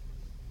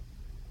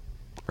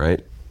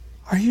 Right?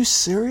 Are you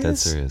serious? Dead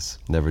serious.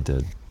 Never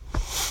did.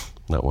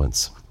 Not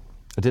once.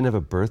 I didn't have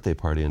a birthday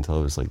party until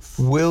I was like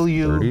 30. Will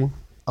you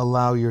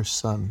allow your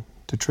son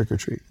to trick or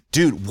treat?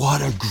 Dude,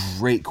 what a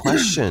great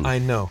question. I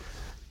know.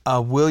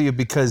 Will you?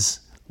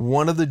 Because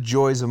one of the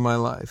joys of my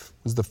life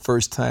was the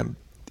first time,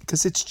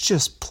 because it's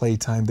just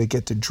playtime. They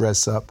get to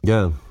dress up.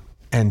 Yeah.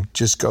 And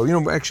just go. You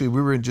know, actually,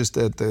 we were just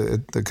at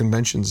the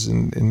conventions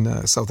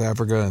in South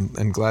Africa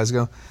and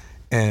Glasgow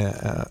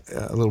a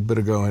little bit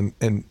ago.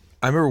 And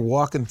I remember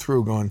walking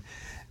through going,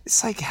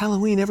 it's like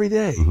Halloween every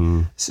day.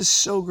 Mm-hmm. This is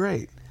so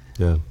great.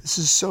 Yeah. This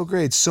is so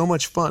great. It's so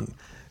much fun.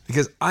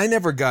 Because I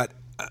never got,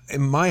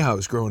 in my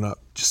house growing up,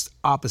 just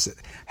opposite.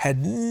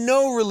 Had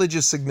no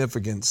religious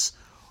significance,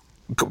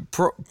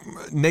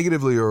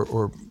 negatively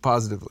or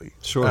positively.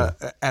 Sure.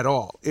 At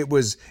all.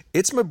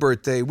 It's my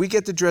birthday. We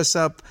get to dress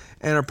up,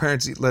 and our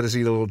parents let us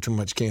eat a little too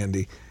much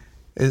candy.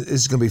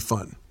 It's going to be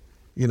fun.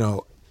 You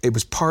know, it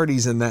was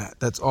parties and that.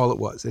 That's all it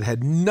was. It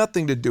had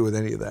nothing to do with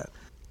any of that.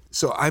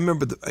 So I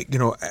remember,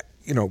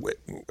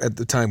 at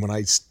the time when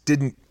I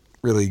didn't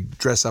really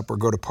dress up or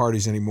go to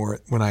parties anymore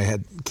when I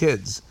had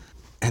kids,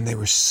 and they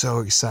were so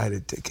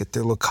excited to get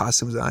their little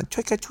costumes on,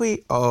 trick or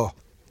treat. Oh,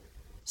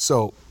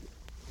 so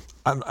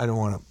I don't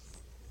want to.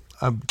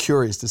 I'm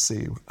curious to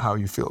see how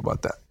you feel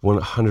about that.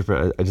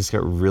 100%. I just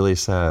got really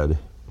sad.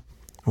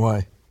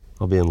 Why?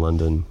 I'll be in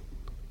London.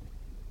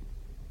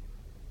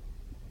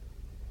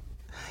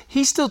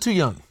 He's still too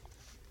young.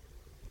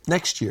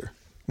 Next year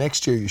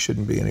you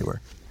shouldn't be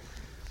anywhere.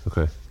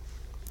 Okay.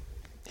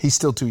 He's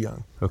still too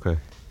young. Okay.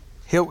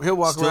 He'll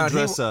walk Still around.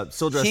 dress up.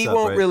 Still dress he up,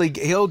 won't right? really.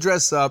 He'll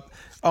dress up.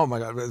 Oh my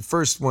God! The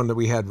first one that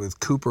we had with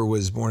Cooper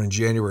was born in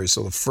January,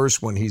 so the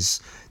first one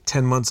he's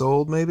 10 months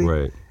old, maybe.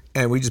 Right.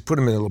 And we just put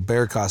him in a little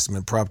bear costume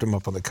and propped him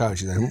up on the couch.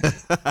 He's like,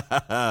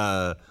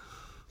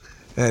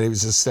 and he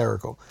was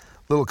hysterical.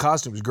 Little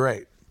costume was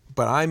great,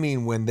 but I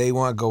mean, when they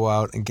want to go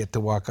out and get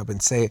to walk up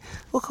and say,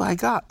 "Look what I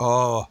got!"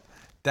 Oh,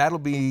 that'll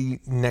be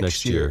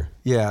next year.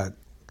 Yeah,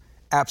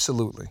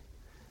 absolutely.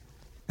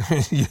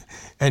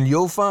 And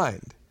you'll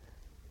find.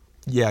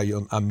 Yeah,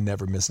 I'm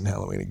never missing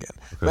Halloween again.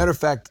 Okay. Matter of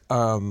fact,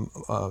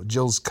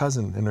 Jill's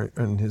cousin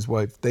and his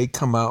wife, they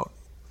come out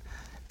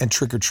and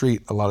trick or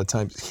treat a lot of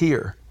times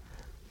here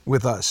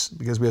with us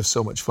because we have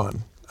so much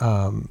fun.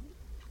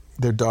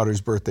 Their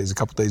daughter's birthday is a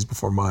couple days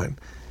before mine,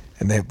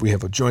 and we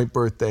have a joint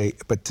birthday.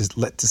 But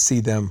to see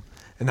them,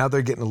 and now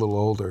they're getting a little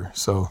older,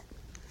 so.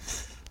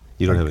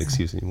 You don't have an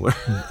excuse anymore.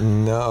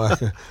 No,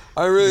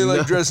 I really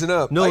like dressing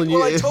up. No,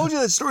 I told you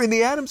that story in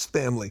the Addams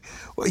Family.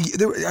 Well,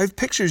 I have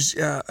pictures.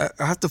 I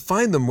have to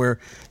find them where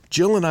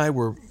Jill and I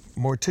were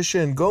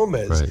Morticia and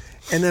Gomez, right.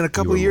 And then a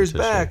couple of years Morticia.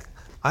 back,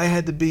 I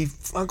had to be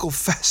Uncle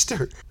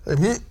Fester.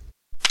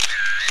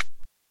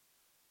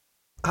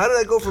 How did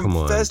I go from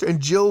Fester? And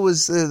Jill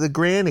was the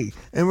granny,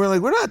 and we're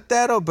like, we're not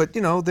that old, but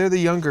they're the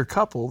younger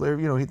couple. They're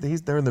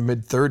they're in their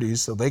mid-30s,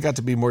 so they got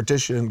to be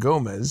Morticia and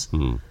Gomez.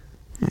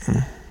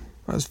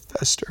 I was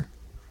Fester.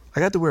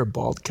 I got to wear a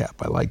bald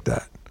cap. I like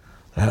that.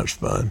 That was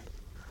fun.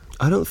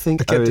 I don't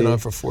think I kept it on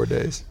for 4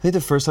 days. I think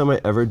the first time I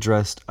ever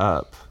dressed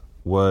up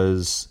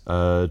was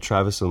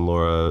Travis and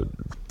Laura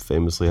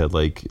famously had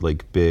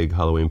like big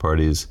Halloween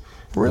parties.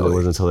 Really? And it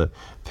wasn't until that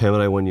Pam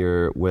and I one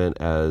year went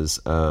as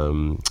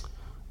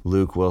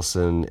Luke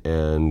Wilson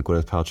and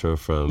Gwyneth Paltrow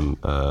from.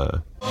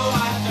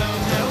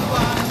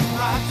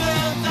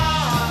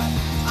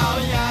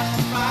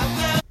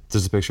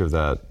 There's a picture of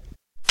that.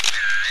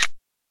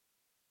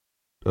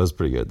 That was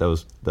pretty good. That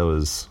was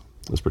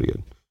pretty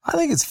good. I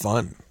think it's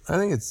fun. I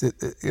think it's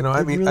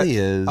I mean, really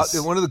is.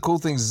 One of the cool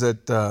things is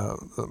that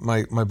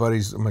my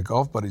buddies, my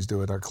golf buddies,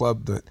 do at our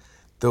club. That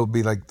they'll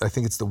be like, I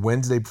think it's the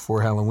Wednesday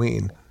before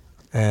Halloween,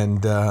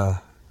 and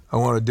I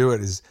want to do it.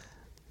 Is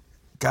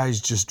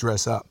guys just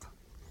dress up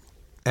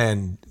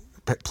and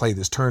play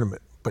this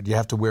tournament, but you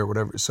have to wear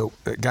whatever. So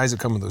guys have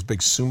come in those big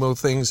sumo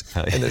things,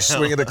 and they're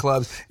swinging the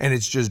clubs, and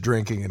it's just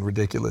drinking and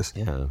ridiculous.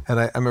 Yeah. And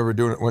I remember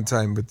doing it one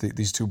time with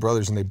these two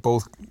brothers, and they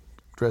both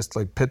dressed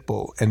like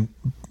Pitbull and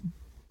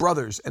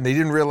brothers, and they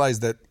didn't realize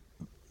that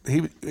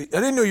I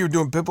didn't know you were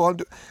doing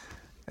Pitbull,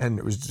 and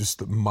it was just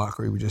the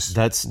mockery. We just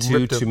that's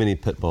too many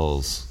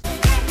Pitbulls.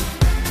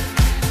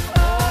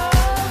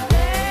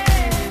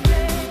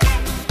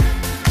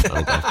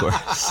 Of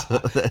course.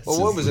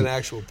 Well, one was an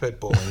actual pit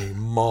bull, and he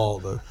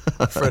mauled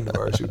a friend of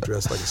ours who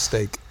dressed like a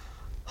steak.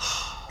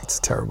 It's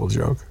a terrible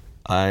joke.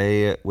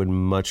 I would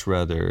much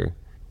rather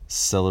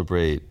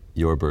celebrate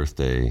your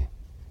birthday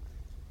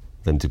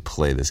than to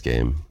play this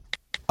game.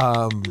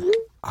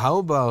 How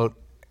about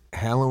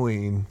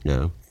Halloween?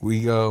 Yeah.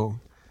 We go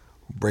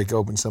break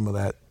open some of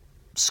that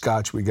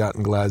scotch we got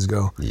in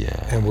Glasgow.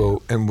 Yeah. And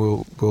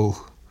we'll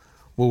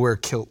wear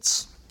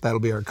kilts. That'll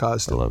be our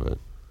costume. I love it.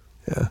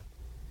 Yeah.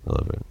 I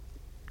love it.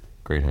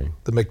 Great hang.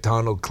 The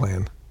McDonald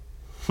clan.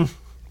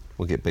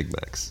 We'll get Big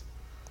Macs.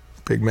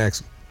 Big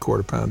Macs,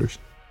 quarter pounders.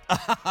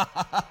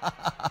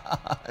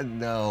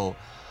 No.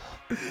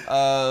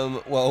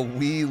 Well,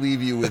 we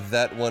leave you with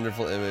that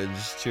wonderful image.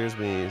 Cheers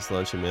me,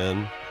 Sláinte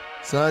Man.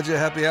 Sláinte,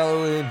 happy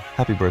Halloween.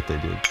 Happy birthday,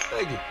 dude.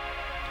 Thank you.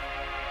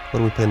 What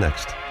do we play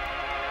next?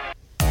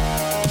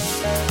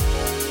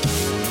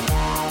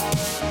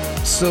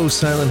 So,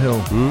 Silent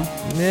Hill.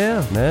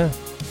 Yeah.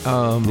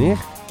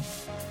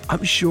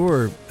 I'm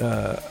sure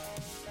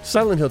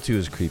Silent Hill 2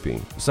 is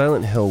creepy.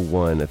 Silent Hill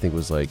 1, I think,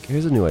 was like,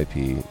 here's a new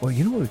IP. Well,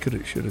 you know what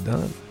it should have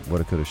done? What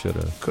it could have, should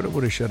have. Could have,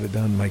 would have, should have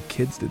done. My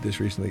kids did this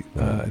recently.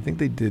 I think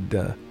they did,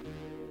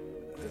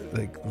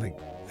 like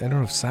I don't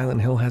know if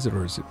Silent Hill has it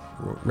or is it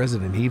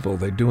Resident Evil.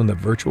 They're doing the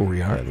virtual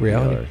reality.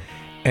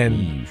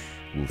 And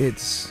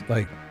it's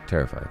like...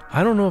 Terrified.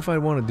 I don't know if I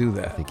want to do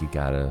that. I think you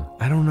gotta...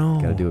 I don't know.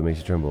 Gotta do what makes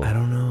you tremble. I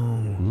don't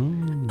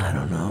know. I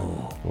don't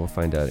know. We'll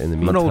find out in the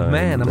meantime.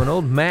 I'm an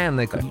old man.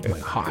 My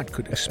heart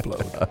could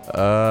explode.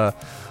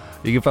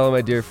 You can follow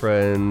my dear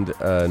friend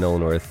Nolan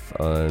North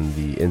on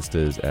the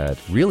Instas at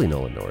Really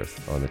Nolan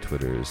North, on the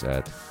Twitters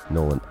at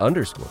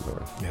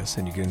Nolan_North. Yes,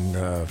 and you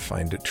can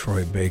find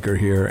Troy Baker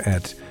here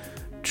at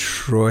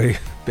Troy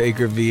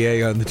Baker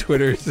VA on the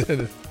Twitters.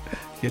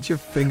 Get your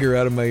finger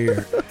out of my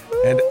ear.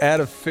 And at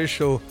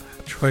official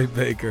Troy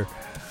Baker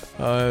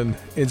on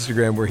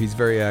Instagram, where he's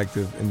very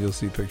active, and you'll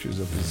see pictures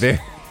of his. Very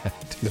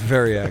active. He's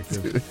very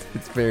active. Dude,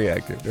 it's very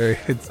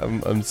active.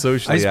 I'm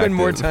socially active. I spend active.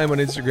 more time on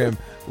Instagram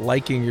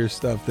liking your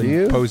stuff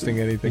than posting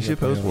anything. You should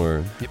post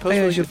more. You post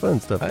really good fun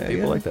stuff.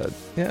 People like that.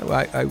 Yeah, well,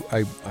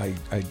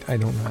 I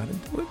don't know how to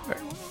do it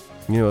very well.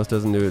 You know who else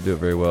doesn't do it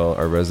very well?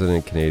 Our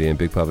resident Canadian,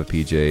 Big Papa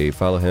PJ.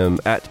 Follow him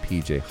at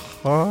PJ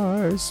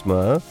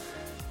Harsma.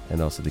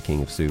 and also the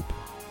king of soup,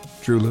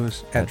 Drew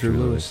Lewis at Drew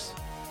Lewis.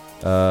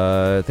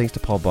 Thanks to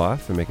Paul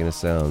Both for making us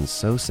sound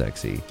so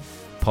sexy.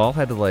 Paul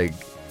had to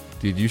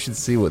dude, you should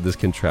see what this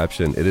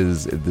contraption. It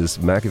is this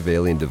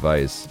Machiavellian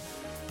device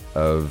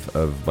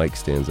of mic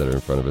stands that are in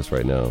front of us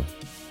right now.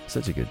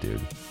 Such a good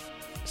dude.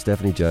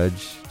 Stephanie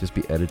Judge, just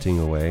be editing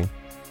away.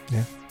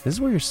 Yeah. This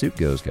is where your soup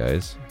goes,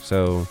 guys.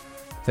 So,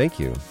 thank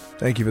you.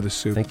 Thank you for the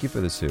soup. Thank you for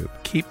the soup.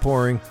 Keep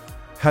pouring.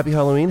 Happy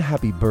Halloween.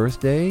 Happy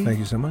birthday. Thank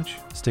you so much.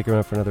 Stick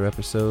around for another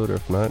episode, or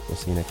if not, we'll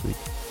see you next week.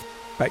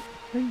 Bye.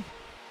 Bye.